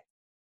okay.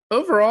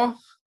 Overall,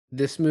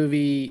 this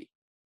movie,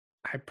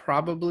 I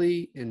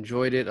probably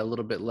enjoyed it a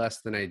little bit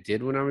less than I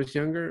did when I was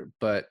younger,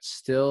 but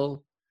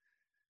still,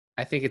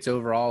 I think it's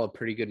overall a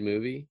pretty good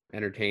movie,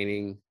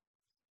 entertaining,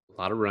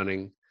 a lot of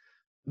running.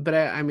 But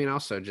I mean,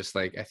 also just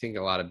like, I think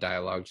a lot of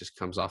dialogue just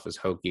comes off as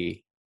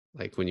hokey,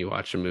 like when you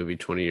watch a movie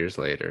 20 years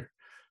later.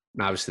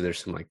 And obviously there's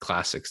some like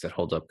classics that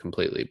hold up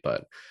completely,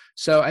 but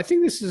so I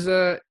think it's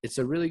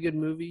a really good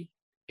movie,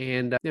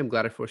 and yeah, I'm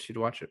glad I forced you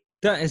to watch it.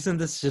 Isn't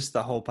this just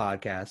the whole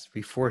podcast?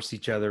 We force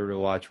each other to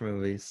watch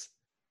movies.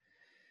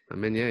 I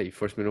mean, yeah, you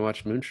forced me to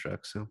watch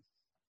Moonstruck, so.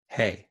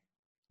 Hey,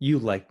 you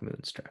like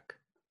Moonstruck.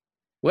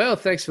 Well,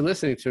 thanks for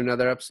listening to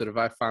another episode of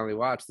I Finally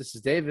Watched. This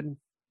is David.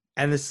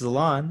 And this is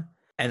Alon.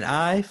 And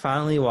I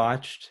finally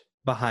watched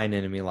Behind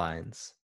Enemy Lines.